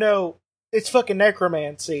 it's fucking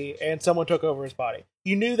necromancy and someone took over his body.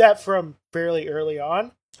 You knew that from fairly early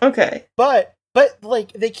on. Okay. But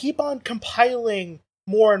like, they keep on compiling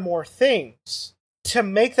more and more things to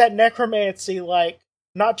make that necromancy, like,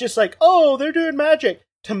 not just like, oh, they're doing magic,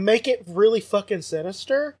 to make it really fucking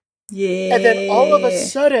sinister. Yeah. And then all of a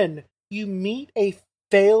sudden, you meet a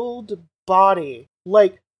failed body.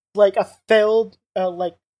 Like a failed,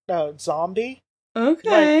 zombie.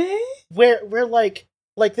 Okay. Like, where like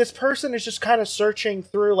this person is just kind of searching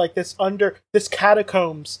through, like, this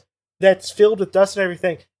catacombs that's filled with dust and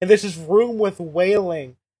everything. And there's this room with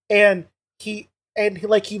wailing. And he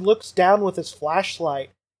looks down with his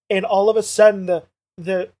flashlight. And all of a sudden,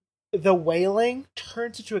 the wailing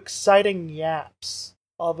turns into exciting yaps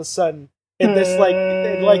all of a sudden. And this,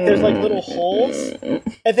 there's, like, little holes.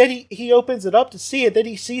 And then he opens it up to see it. Then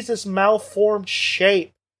he sees this malformed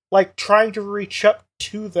shape, like, trying to reach up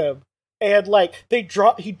to them. And, like, he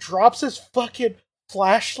drops his fucking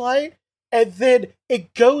flashlight. and then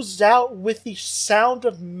it goes out with the sound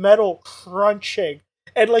of metal crunching,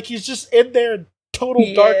 and like he's just in there in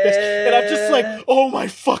total darkness, and I'm just like, oh my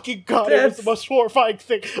fucking god, it was the most horrifying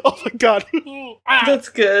thing. Oh my god. That's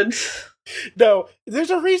good. No,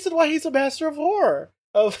 there's a reason why he's a master of horror.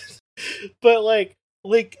 But like,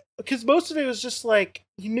 because most of it was just like,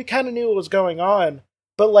 you kind of knew what was going on,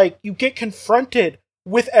 but like, you get confronted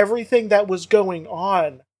with everything that was going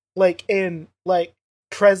on, like in like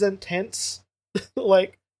present tense,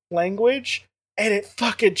 like language, and it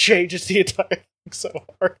fucking changes the entire thing so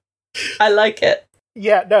hard. I like it.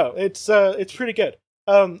 Yeah, no, it's pretty good.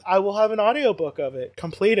 I will have an audiobook of it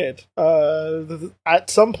completed at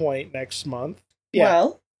some point next month. Yeah.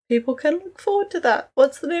 Well, people can look forward to that.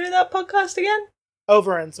 What's the name of that podcast again?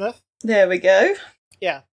 Over Innsmouth. There we go.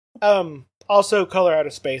 Yeah. Also, Color Out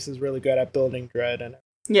of Space is really good at building dread and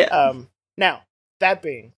yeah. Now that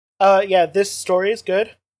being, yeah, this story is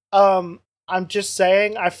good. I'm just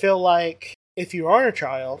saying, I feel like if you are a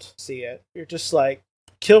child, see it, you're just like,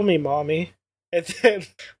 kill me, mommy. And then,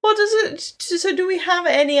 what does it? So, do we have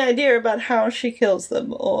any idea about how she kills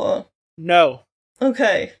them, or no?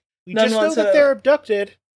 Okay, we just know that they're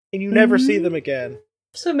abducted, and you never see them again.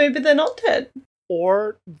 So maybe they're not dead,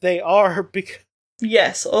 or they are because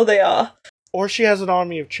yes, or they are, or she has an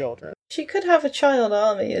army of children. She could have a child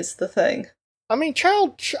army, is the thing. I mean,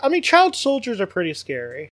 child soldiers are pretty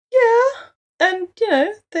scary. Yeah, and you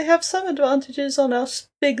know they have some advantages on us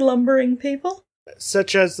big lumbering people.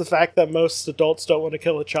 Such as the fact that most adults don't want to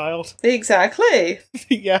kill a child. Exactly.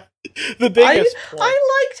 Yeah. The biggest point.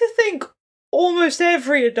 I like to think almost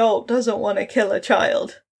every adult doesn't want to kill a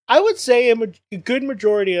child. I would say a good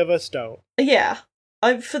majority of us don't. Yeah.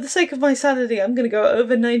 For the sake of my sanity, I'm going to go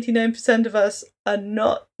over 99% of us are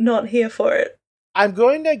not here for it. I'm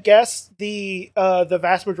going to guess the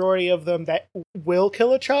vast majority of them that will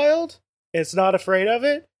kill a child, is not afraid of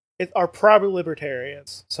it, are probably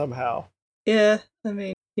libertarians somehow. Yeah, I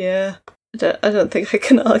mean, yeah. I don't think I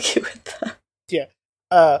can argue with that. Yeah.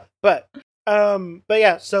 But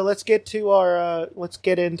yeah, so let's get into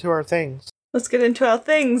our things. Let's get into our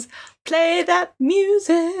things. Play that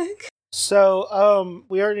music. So,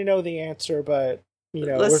 we already know the answer, but you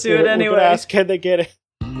know, let's do it anyway. We're gonna ask, can they get it?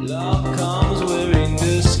 Love comes wearing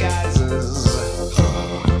disguises.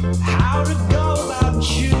 How to go about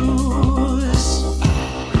choose.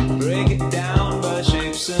 Break it down by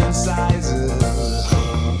shapes and sizes.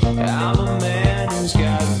 I'm a man who's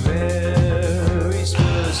got very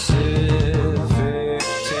specific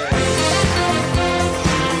taste.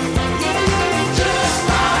 Just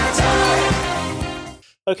my type.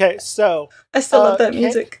 Okay, so I still love that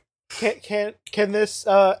music. Can this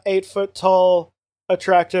 8-foot tall,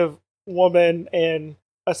 attractive woman in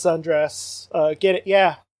a sundress get it?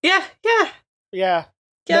 Yeah. Yeah. Yep.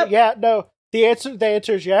 No, yeah. No. The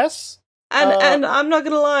answer is yes. And I'm not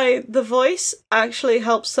gonna lie, the voice actually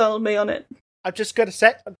helps sell me on it. I'm just gonna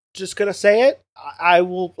say it. I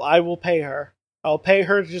will pay her. I'll pay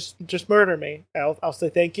her to just murder me. I'll say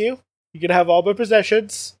thank you. You can have all my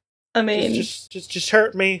possessions. I mean, just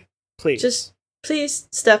hurt me, please. Just please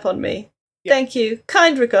step on me. Yeah. Thank you.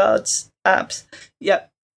 Kind regards, Abs. Yep.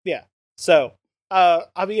 Yeah. So,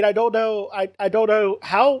 I mean, I don't know. I don't know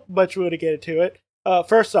how much we want to get into it.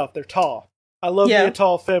 First off, they're tall. I love being a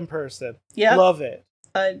tall femme person. Yeah. Love it.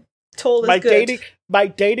 Tall is good. My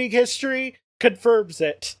dating history confirms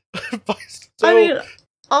it. So, I mean,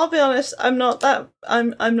 I'll be honest, I'm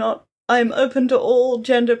open to all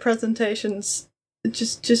gender presentations.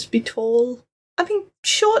 Just be tall. I mean,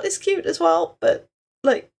 short is cute as well, but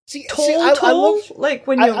like tall, like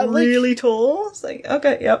when you're really tall. It's like,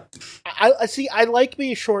 okay, yep. I like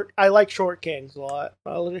being short. I like short kings a lot.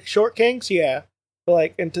 Short kings, yeah. But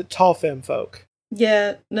like into tall femme folk.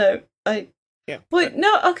 Yeah, no, yeah. Wait,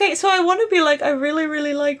 no, okay. So I want to be like, I really,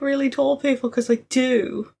 really like really tall people because I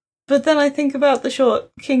do. But then I think about the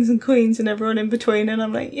short kings and queens and everyone in between, and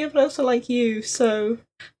I'm like, yeah, but I also like you. So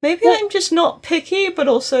maybe I'm just not picky, but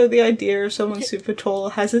also the idea of someone super tall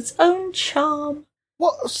has its own charm.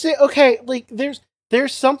 Well, see, okay, like there's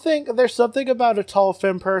something about a tall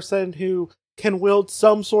femme person who can wield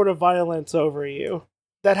some sort of violence over you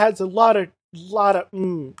that has a lot of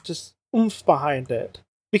just oomph behind it.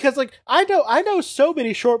 Because like I know so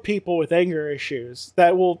many short people with anger issues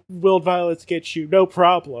that will wield violence against you, no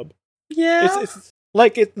problem. Yeah, it's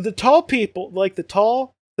like the tall people, like the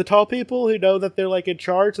tall people who know that they're like in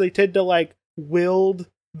charge. They tend to like wield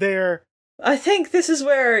their. I think this is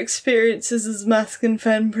where our experiences as masc and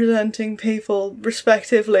femme presenting people,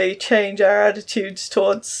 respectively, change our attitudes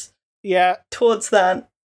towards that.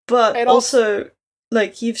 But and also,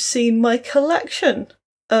 like, you've seen my collection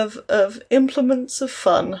of implements of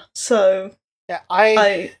fun. So Yeah,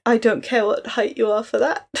 I don't care what height you are for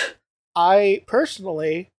that. I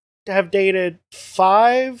personally have dated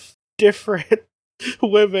 5 different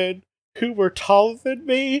women who were taller than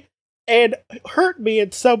me and hurt me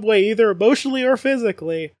in some way, either emotionally or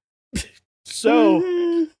physically.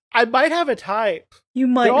 So I might have a type. You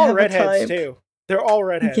might They're all have redheads a type. too. They're all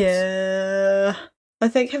redheads. Yeah. I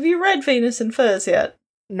think, have you read Venus in Furs yet?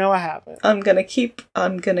 No, I haven't. I'm gonna keep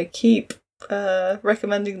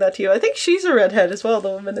recommending that to you. I think she's a redhead as well, the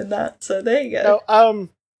woman in that. So there you go. No,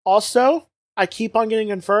 also, I keep on getting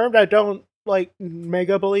confirmed. I don't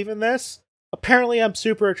mega believe in this. Apparently, I'm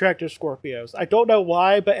super attracted to Scorpios. I don't know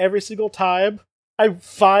why, but every single time I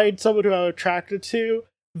find someone who I'm attracted to,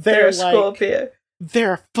 They're a Scorpio.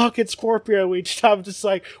 They're a fucking Scorpio each time. I'm just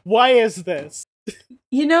like, why is this?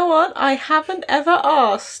 You know what? I haven't ever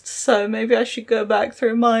asked, so maybe I should go back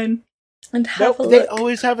through mine and have a look. They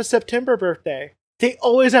always have a September birthday. I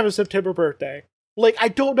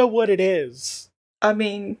don't know what it is. I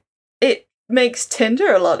mean, it makes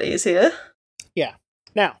Tinder a lot easier. Yeah.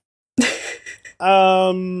 Now.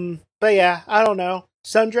 But yeah, I don't know.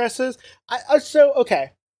 Sundresses?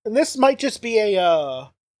 Okay. And this might just be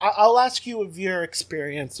I'll ask you of your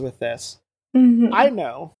experience with this. Mm-hmm. I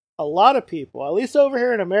know a lot of people, at least over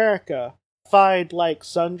here in America, find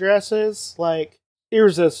sundresses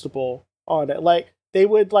irresistible on it. They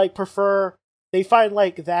would prefer, they find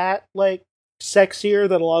that sexier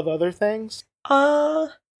than a lot of other things.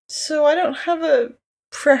 So I don't have a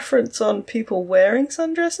preference on people wearing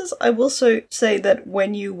sundresses. I will say that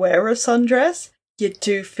when you wear a sundress, you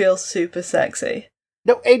do feel super sexy.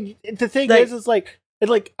 No, and the thing is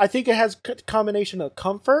I think it has a combination of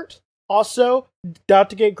comfort. Also, not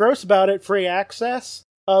to get gross about it, free access.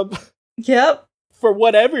 Yep. For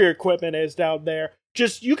whatever your equipment is down there,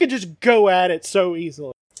 you can just go at it so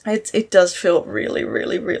easily. It does feel really,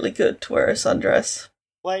 really, really good to wear a sundress.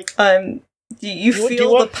 You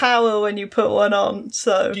feel the power when you put one on.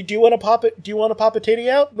 So do you want to pop it? Do you want to pop a titty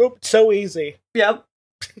out? Nope, so easy. Yep.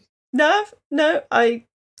 No. I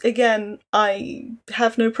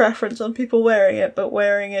have no preference on people wearing it, but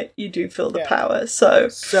wearing it, you do feel the power. So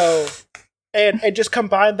and just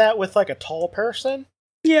combine that with a tall person.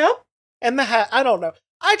 Yeah. And the hat. I don't know.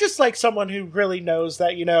 I just like someone who really knows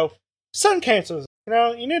that sun cancers.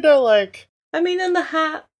 You need to I mean, in the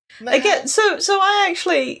hat. Again, so I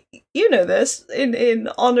actually, this, in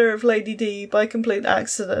honor of Lady D, by complete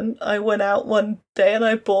accident, I went out one day and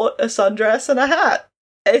I bought a sundress and a hat.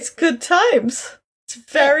 It's good times. It's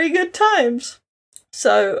very good times.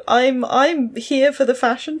 So I'm here for the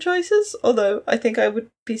fashion choices, although I think I would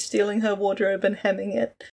be stealing her wardrobe and hemming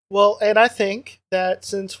it. Well, and I think that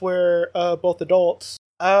since we're both adults,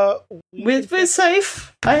 we're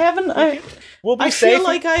safe. We'll be I safe. feel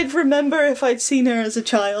like I'd remember if I'd seen her as a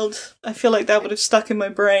child. I feel like that would have stuck in my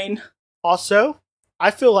brain. Also,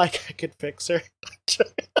 I feel like I could fix her.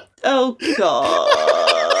 Oh God.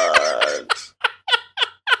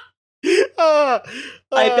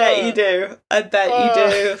 I bet you do. I bet you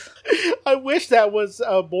do. I wish that was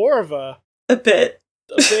more of a bit.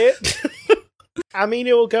 A bit. I mean,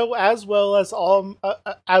 it will go as well as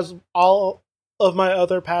all of my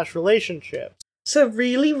other past relationships. So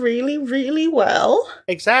really, really, really well.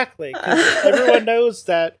 Exactly. 'Cause everyone knows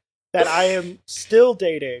that I am still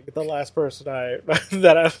dating the last person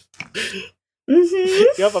that I've.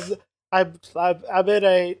 Mm-hmm. Yep. I'm in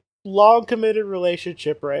a long committed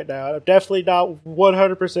relationship right now. I'm definitely not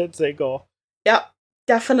 100% single. Yep.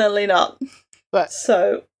 Definitely not. But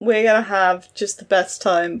so we're gonna have just the best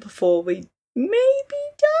time before we maybe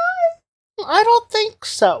die. I don't think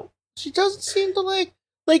so. She doesn't seem to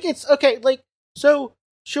it's okay. So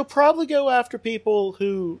she'll probably go after people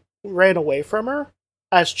who ran away from her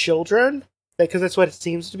as children, because that's what it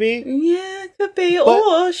seems to be. Yeah, could be.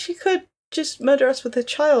 Or she could just murder us with a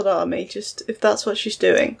child army, just if that's what she's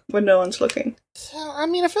doing when no one's looking. So, I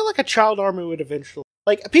mean, I feel like a child army would eventually...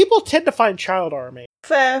 people tend to find child army.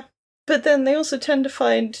 Fair. But then they also tend to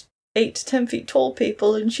find 8 to 10 feet tall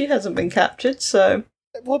people, and she hasn't been captured, so...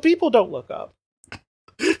 Well, people don't look up.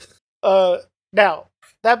 Now,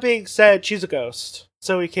 that being said, she's a ghost,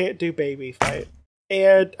 so we can't do baby fight.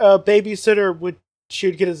 And babysitter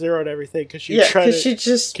she'd get a 0 on everything because she she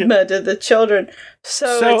just murdered the children.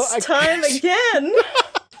 So it's time again.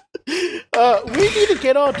 We need to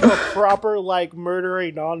get on to a proper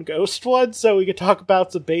murdery non-ghost one so we can talk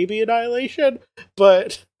about some baby annihilation.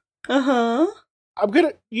 But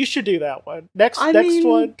you should do that one next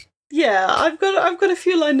one. Yeah, I've got a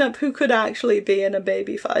few lined up who could actually be in a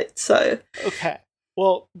baby fight. So okay.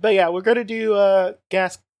 Well, but yeah, we're gonna do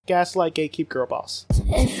gas Gaslight Gatekeep Girl Boss.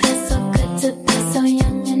 It feels so good to be so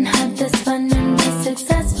young and have this fun and be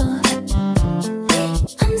successful.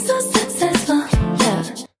 I'm so successful,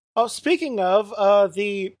 yeah. Oh, speaking of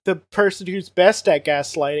the person who's best at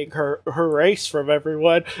gaslighting her race from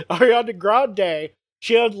everyone, Ariana Grande.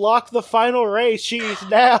 She unlocked the final race. She's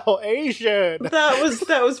now Asian. That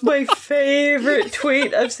was my favorite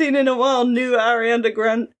tweet I've seen in a while. New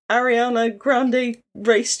Ariana Grande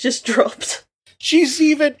race just dropped. She's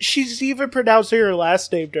even pronouncing her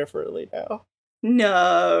last name differently now.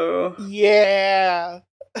 No. Yeah.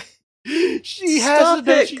 She Stop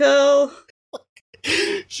it, girl.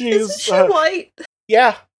 She's Isn't she white?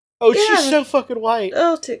 Yeah. Oh, Yeah. she's so fucking white.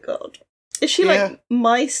 Oh, dear God. Is she Yeah. like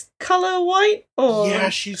my color white? Or Yeah,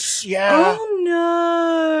 yeah. Oh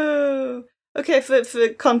no. Okay, for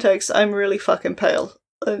context, I'm really fucking pale.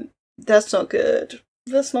 That's not good.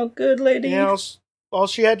 That's not good, lady. Yeah, all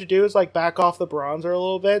she had to do is like back off the bronzer a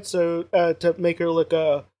little bit, so to make her look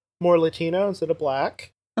more Latino instead of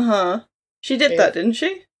black. She did that, didn't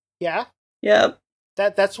she? Yeah. Yeah.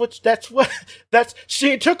 It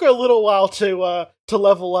took her a little while to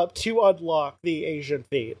level up to unlock the Asian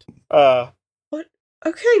feed. What?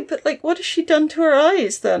 Okay, but like, what has she done to her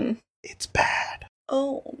eyes then? It's bad.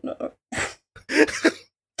 Oh no.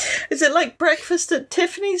 Is it like Breakfast at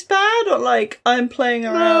Tiffany's bad, or like I'm playing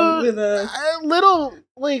around with a little,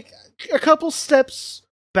 like a couple steps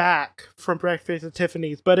back from Breakfast at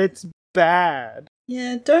Tiffany's, but it's bad.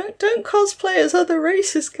 Yeah, don't cosplay as other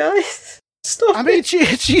races, guys. Stop. I mean, she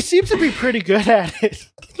seems to be pretty good at it.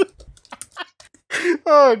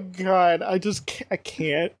 Oh God, I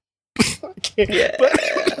can't. I can't. Yeah.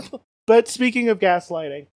 But speaking of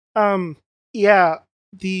gaslighting, yeah,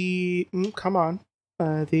 come on,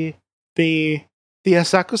 the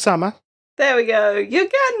Asako-sama. There we go. You're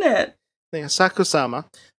getting it. The Asako-sama.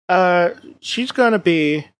 She's gonna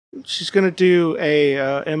do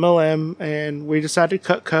a MLM, and we decided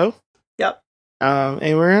to Cutco. Yep.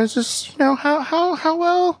 And we're gonna just, how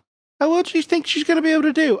well do you think she's gonna be able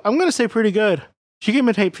to do? I'm gonna say pretty good. She can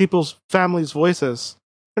imitate people's families' voices.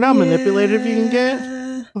 And how manipulative you can get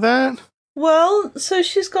with that. Well, so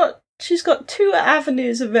she's got 2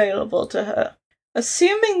 avenues available to her.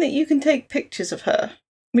 Assuming that you can take pictures of her,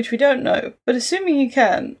 which we don't know, but assuming you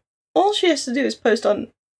can, all she has to do is post on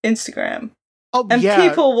Instagram. Oh, and yeah.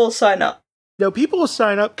 people will sign up. No, people will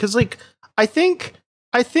sign up because, like, I think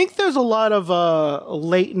there's a lot of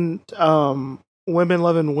latent women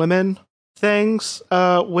loving women things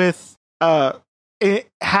with it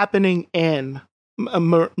happening in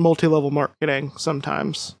multi-level marketing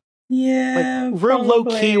sometimes. Yeah, like real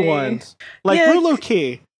low-key ones. Real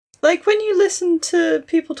low-key. Like when you listen to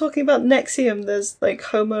people talking about Nexium, there's like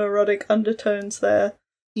homoerotic undertones there.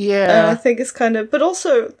 Yeah. I think it's kind of, but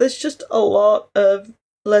also there's just a lot of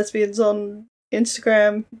lesbians on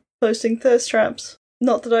Instagram posting thirst traps.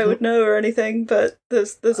 Not that I would know or anything, but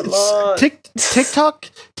there's a lot.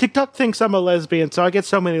 TikTok thinks I'm a lesbian, so I get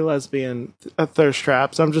so many lesbian thirst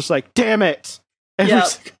traps. I'm just like, damn it!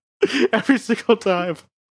 Every single time.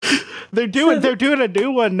 They're doing a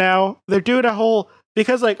new one now. They're doing a whole,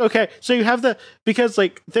 because like, okay, so you have because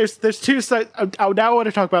like there's 2 sides. I now want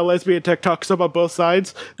to talk about lesbian TikTok because I'm on both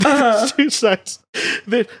sides. There's 2 sides.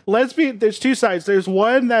 There's 2 sides. There's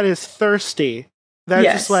one that is thirsty. That's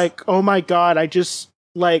just like, oh my God, I just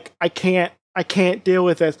like I can't deal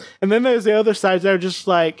with this. And then there's the other sides that are just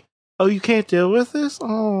like, oh, you can't deal with this?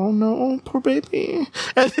 Oh no, poor baby.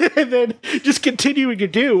 And then just continuing to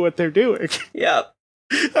do what they're doing. Yep.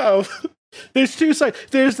 Oh, there's 2 sides.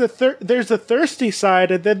 There's the thirsty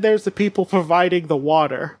side, and then there's the people providing the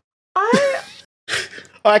water.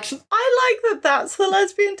 Actually, I like that's the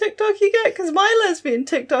lesbian TikTok you get, because my lesbian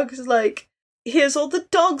TikTok is like, here's all the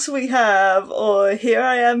dogs we have, or here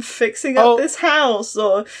I am fixing up this house,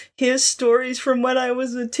 or here's stories from when I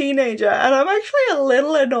was a teenager. And I'm actually a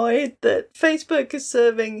little annoyed that Facebook is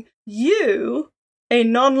serving you, a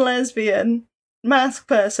non-lesbian mask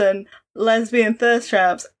person, lesbian thirst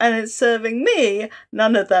traps, and it's serving me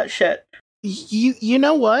none of that shit. You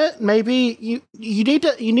know what? Maybe you need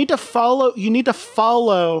to follow. You need to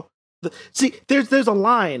follow. See, there's a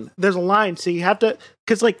line. There's a line. So you have to,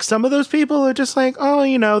 because like some of those people are just like,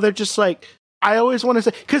 oh, they're just like, I always want to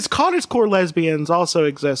say, because Connor's Core lesbians also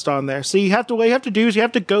exist on there. So what you have to do is you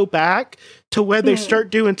have to go back to where they start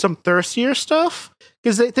doing some thirstier stuff,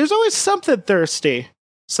 because there's always something thirsty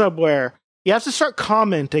somewhere. You have to start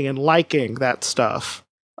commenting and liking that stuff.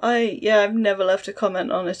 I've never left a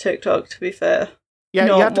comment on a TikTok, to be fair. Yeah,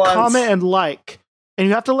 Not you have to once. comment and like, and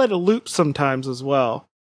you have to let it loop sometimes as well.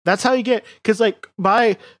 That's how you get, because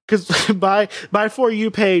my For You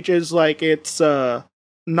page is like, it's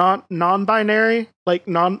non-binary, like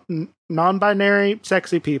non-binary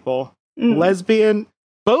sexy people, Mm. lesbian,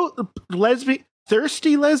 both lesbian,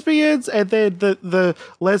 thirsty lesbians, and then the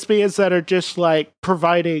lesbians that are just like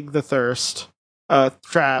providing the thirst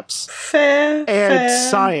traps Fair. and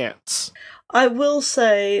science. I will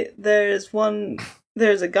say there's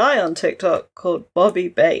a guy on TikTok called Bobby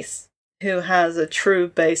Bass who has a true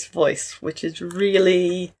bass voice, which is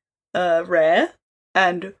really rare.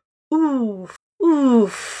 And oof.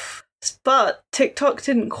 But TikTok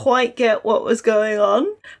didn't quite get what was going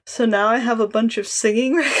on, so now I have a bunch of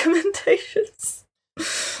singing recommendations.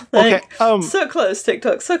 Okay. So close,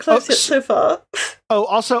 TikTok. So close yet so far. Oh,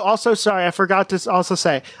 also, sorry, I forgot to also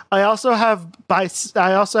say, I also have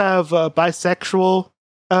bisexual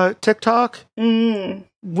TikTok,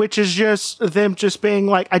 which is just them just being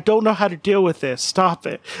like, I don't know how to deal with this. Stop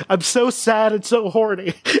it. I'm so sad and so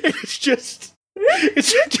horny. It's just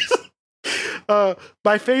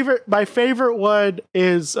my favorite one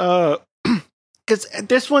is because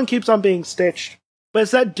this one keeps on being stitched, but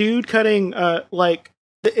it's that dude cutting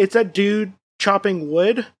it's that dude chopping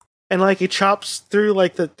wood. And, like, he chops through,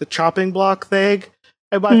 like, the chopping block thing.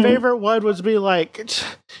 And my favorite one was be like,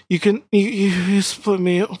 you split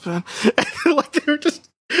me open. And, like, they were just,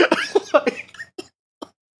 like,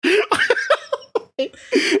 it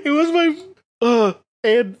was my,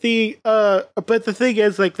 and the, but the thing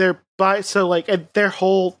is, like, and their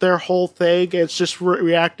whole thing is just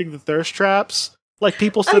reacting to thirst traps. Like,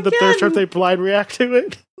 people said the thirst trap, they blind react to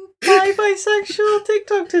it. My bisexual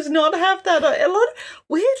TikTok does not have that.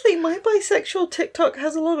 Weirdly, my bisexual TikTok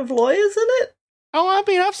has a lot of lawyers in it. Oh, I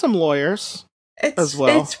mean, I have some lawyers as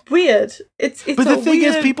well. It's weird. It's but the thing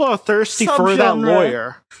is, people are thirsty for that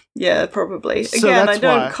lawyer. Yeah, probably. So Again, I that's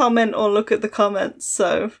don't why. comment or look at the comments,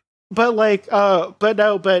 so. But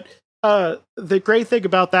the great thing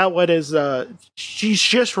about that one is she's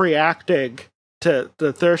just reacting to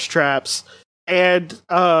the thirst traps, and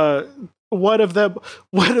one of them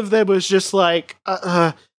was just like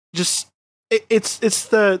it's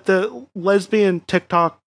the lesbian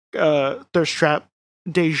TikTok thirst trap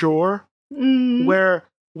de jour, where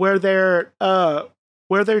they're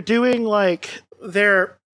doing like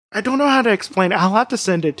I don't know how to explain it. I'll have to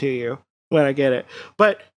send it to you when I get it.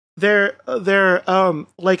 But they're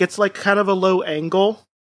like, it's like kind of a low angle,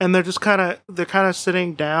 and they're kind of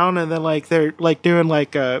sitting down, and then like they're like doing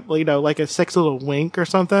like a like a sexy little wink or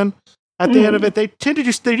something at the end of it. They tend to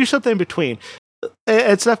they do something in between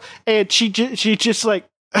and stuff. And she just like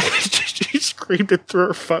she screamed it through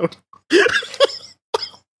her phone.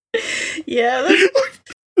 Yeah,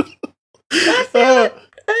 I feel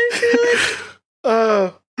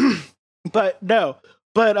it. But no,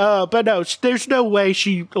 there's no way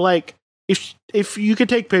she, like, if you could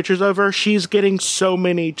take pictures of her, she's getting so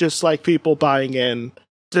many just like people buying in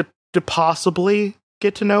to possibly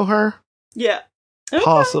get to know her. Yeah. Okay.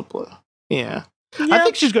 Possibly. Yeah. Yep. I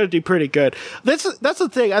think she's going to do pretty good. That's the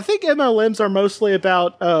thing. I think MLMs are mostly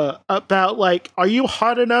about like, are you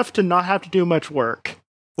hot enough to not have to do much work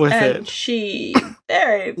with and it? She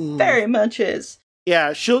very, very much is.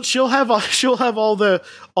 Yeah, she'll have all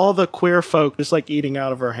the queer folk just like eating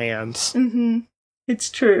out of her hands. Mm-hmm. It's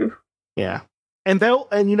true. Yeah. And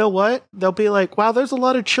you know what? They'll be like, wow, there's a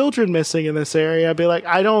lot of children missing in this area. I'll be like,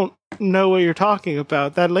 I don't know what you're talking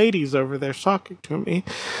about. That lady's over there talking to me.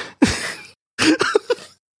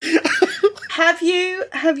 Have you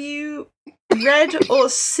read or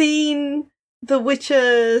seen The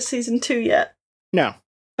Witcher season 2 yet? No.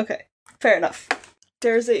 Okay, fair enough.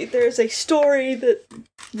 There's a story that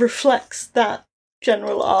reflects that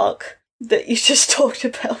general arc that you just talked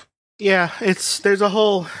about. Yeah, there's a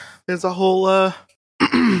whole There's a whole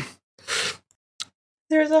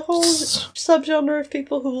subgenre of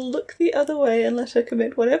people who will look the other way and let her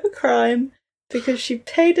commit whatever crime because she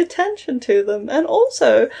paid attention to them. And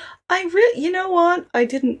also, you know what? I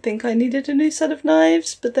didn't think I needed a new set of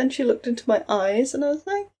knives, but then she looked into my eyes and I was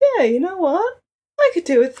like, yeah, you know what? I could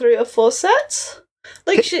do with 3 or 4 sets.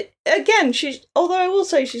 Like, although I will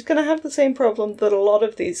say she's going to have the same problem that a lot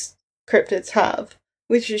of these cryptids have,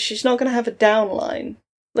 which is she's not going to have a downline.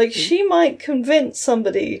 Like, she might convince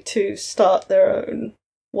somebody to start their own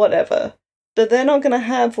whatever, but they're not going to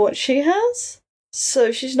have what she has,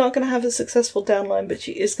 so she's not going to have a successful downline, but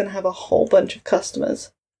she is going to have a whole bunch of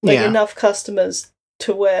customers. Like, enough customers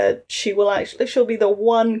to where she'll be the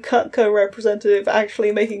one Cutco representative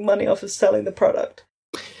actually making money off of selling the product.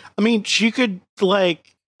 I mean, she could,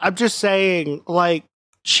 like, I'm just saying, like,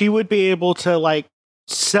 she would be able to, like,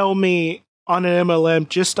 sell me on an MLM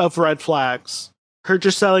just of red flags. Her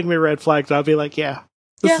just selling me red flags, I'll be like, yeah,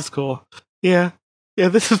 this is cool. Yeah,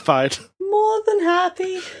 this is fine. More more than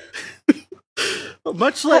happy.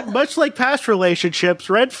 Much like past relationships,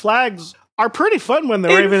 red flags are pretty fun when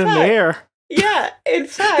they're even in the air. Yeah, in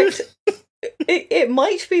fact, it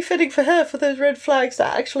might be fitting for her for those red flags to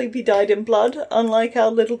actually be dyed in blood, unlike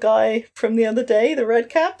our little guy from the other day, the red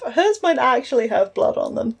cap. Hers might actually have blood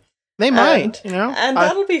on them. They might, you know? And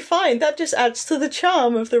that'll be fine. That just adds to the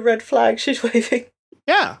charm of the red flag she's waving.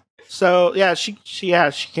 Yeah. So, yeah, she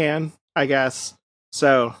can, I guess.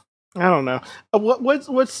 So, I don't know.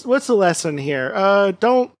 What's the lesson here?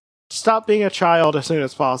 Don't stop being a child as soon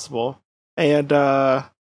as possible. And,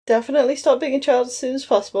 definitely stop being a child as soon as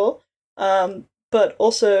possible. But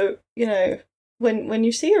also, you know, when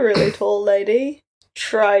you see a really tall lady,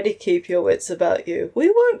 try to keep your wits about you. We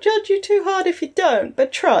won't judge you too hard if you don't,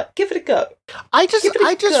 but try. Give it a go. I just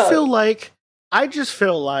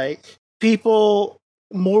feel like people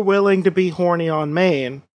more willing to be horny on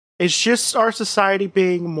Maine. It's just our society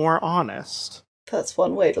being more honest. That's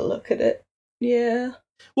one way to look at it. Yeah.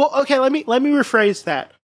 Well, okay, let me rephrase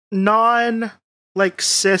that.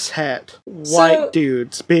 Cishet white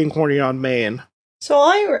dudes being horny on Maine. So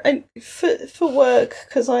I for work,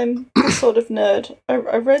 because I'm a sort of nerd, I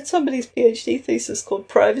read somebody's PhD thesis called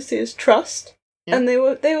 "Privacy is Trust," and they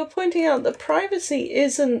were pointing out that privacy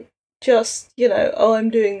isn't just, you know, oh, I'm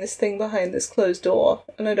doing this thing behind this closed door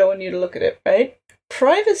and I don't want you to look at it, right?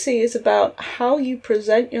 Privacy is about how you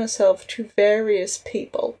present yourself to various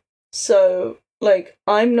people. So, like,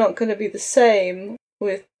 I'm not going to be the same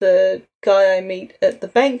with the guy I meet at the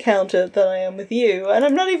bank counter that I am with you, and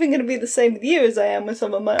I'm not even going to be the same with you as I am with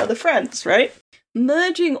some of my other friends, right?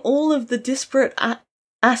 Merging all of the disparate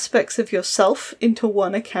aspects of yourself into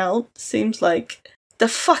one account seems like the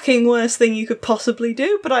fucking worst thing you could possibly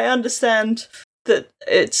do, but I understand that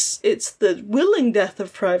it's the willing death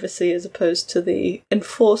of privacy as opposed to the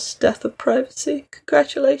enforced death of privacy.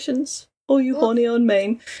 Congratulations, all you horny on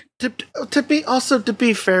Maine. To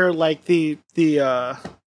be fair, like the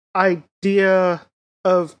idea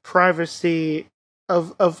of privacy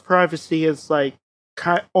is like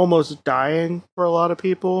almost dying for a lot of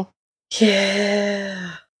people.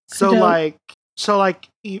 Yeah. So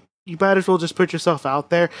you might as well just put yourself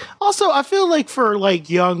out there. Also, I feel like for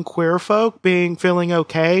like young queer folk feeling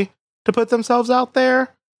okay to put themselves out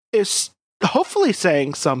there is hopefully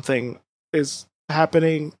saying something is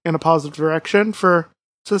happening in a positive direction for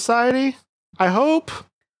society. I hope.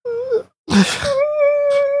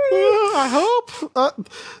 I hope.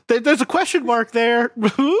 There's a question mark there.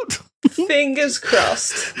 Fingers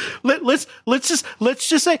crossed. Let's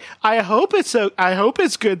just say I hope it's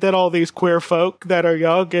good that all these queer folk that are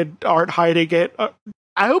young and aren't hiding it.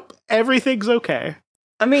 I hope everything's okay.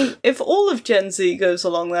 I mean, if all of Gen Z goes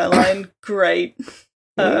along that line, great.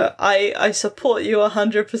 I support you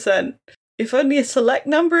 100%. If only a select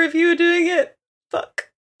number of you are doing it, fuck.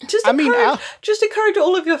 Just encourage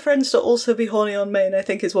all of your friends to also be horny on Maine, I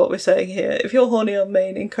think is what we're saying here. If you're horny on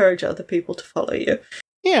Maine, encourage other people to follow you.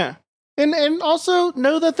 Yeah. And also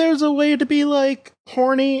know that there's a way to be, like,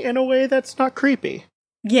 horny in a way that's not creepy.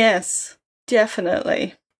 Yes,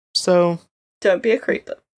 definitely. So don't be a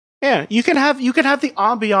creeper. Yeah, you can have the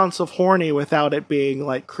ambiance of horny without it being,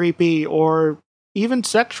 like, creepy or even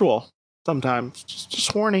sexual sometimes.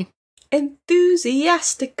 Just horny.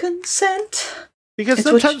 Enthusiastic consent. Because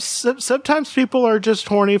sometimes people are just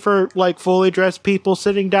horny for, like, fully dressed people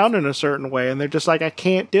sitting down in a certain way, and they're just like, I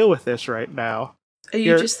can't deal with this right now. Are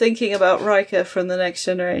you just thinking about Riker from The Next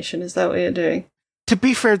Generation? Is that what you're doing? To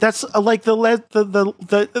be fair, that's like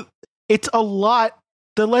it's a lot.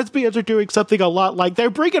 The lesbians are doing something a lot like they're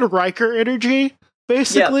bringing Riker energy,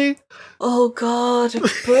 basically. Yep. Oh god, a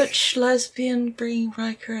butch lesbian bringing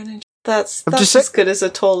Riker energy. That's as good as a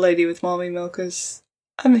tall lady with mommy milkers.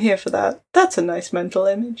 I'm here for that. That's a nice mental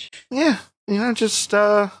image. Yeah,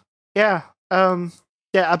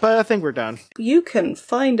 yeah, but I think we're done. You can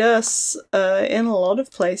find us in a lot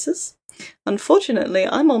of places. Unfortunately,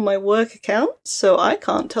 I'm on my work account, so I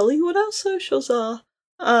can't tell you what our socials are.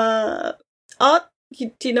 Art,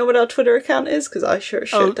 do you know what our Twitter account is? Because I sure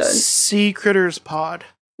don't. Sea Critters Pod.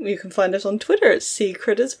 You can find us on Twitter at Sea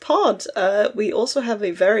Critters Pod. We also have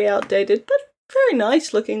a very outdated but very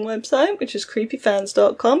nice looking website, which is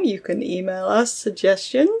creepyfans.com. You can email us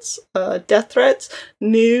suggestions, death threats,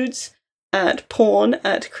 nudes, at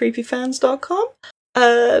porn@creepyfans.com.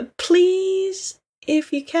 Please,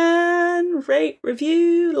 if you can, rate,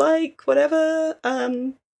 review, like, whatever,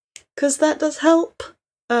 because that does help.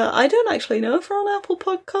 I don't actually know if we're on Apple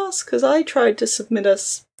Podcasts, because I tried to submit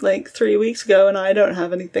us, like, 3 weeks ago, and I don't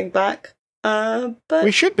have anything back. But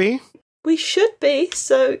we should be. We should be,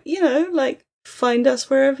 so, you know, like, find us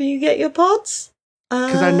wherever you get your pods.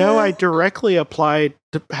 Because I know I directly applied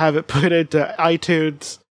to have it put into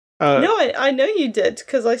iTunes. No, I know you did,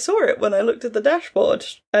 because I saw it when I looked at the dashboard,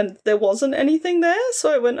 and there wasn't anything there,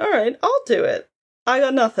 so I went, alright, I'll do it. I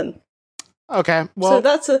got nothing. Okay, well...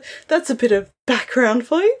 So that's a bit of background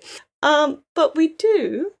for you. But we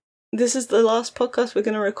do... This is the last podcast we're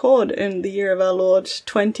going to record in the year of our Lord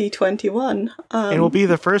 2021. It will be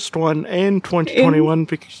the first one in 2021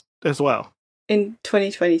 as well. In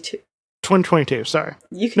 2022. 2022, sorry.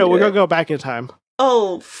 You can no, we're going to go back in time.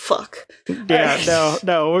 Oh, fuck. Yeah,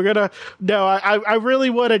 no, we're gonna... No, I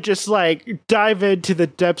really want to just, like, dive into the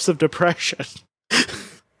depths of depression.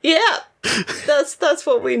 Yeah, that's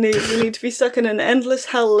what we need. We need to be stuck in an endless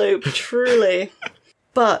hell loop, truly.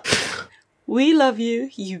 But we love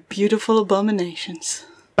you, you beautiful abominations.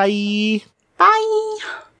 Bye.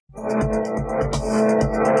 Bye.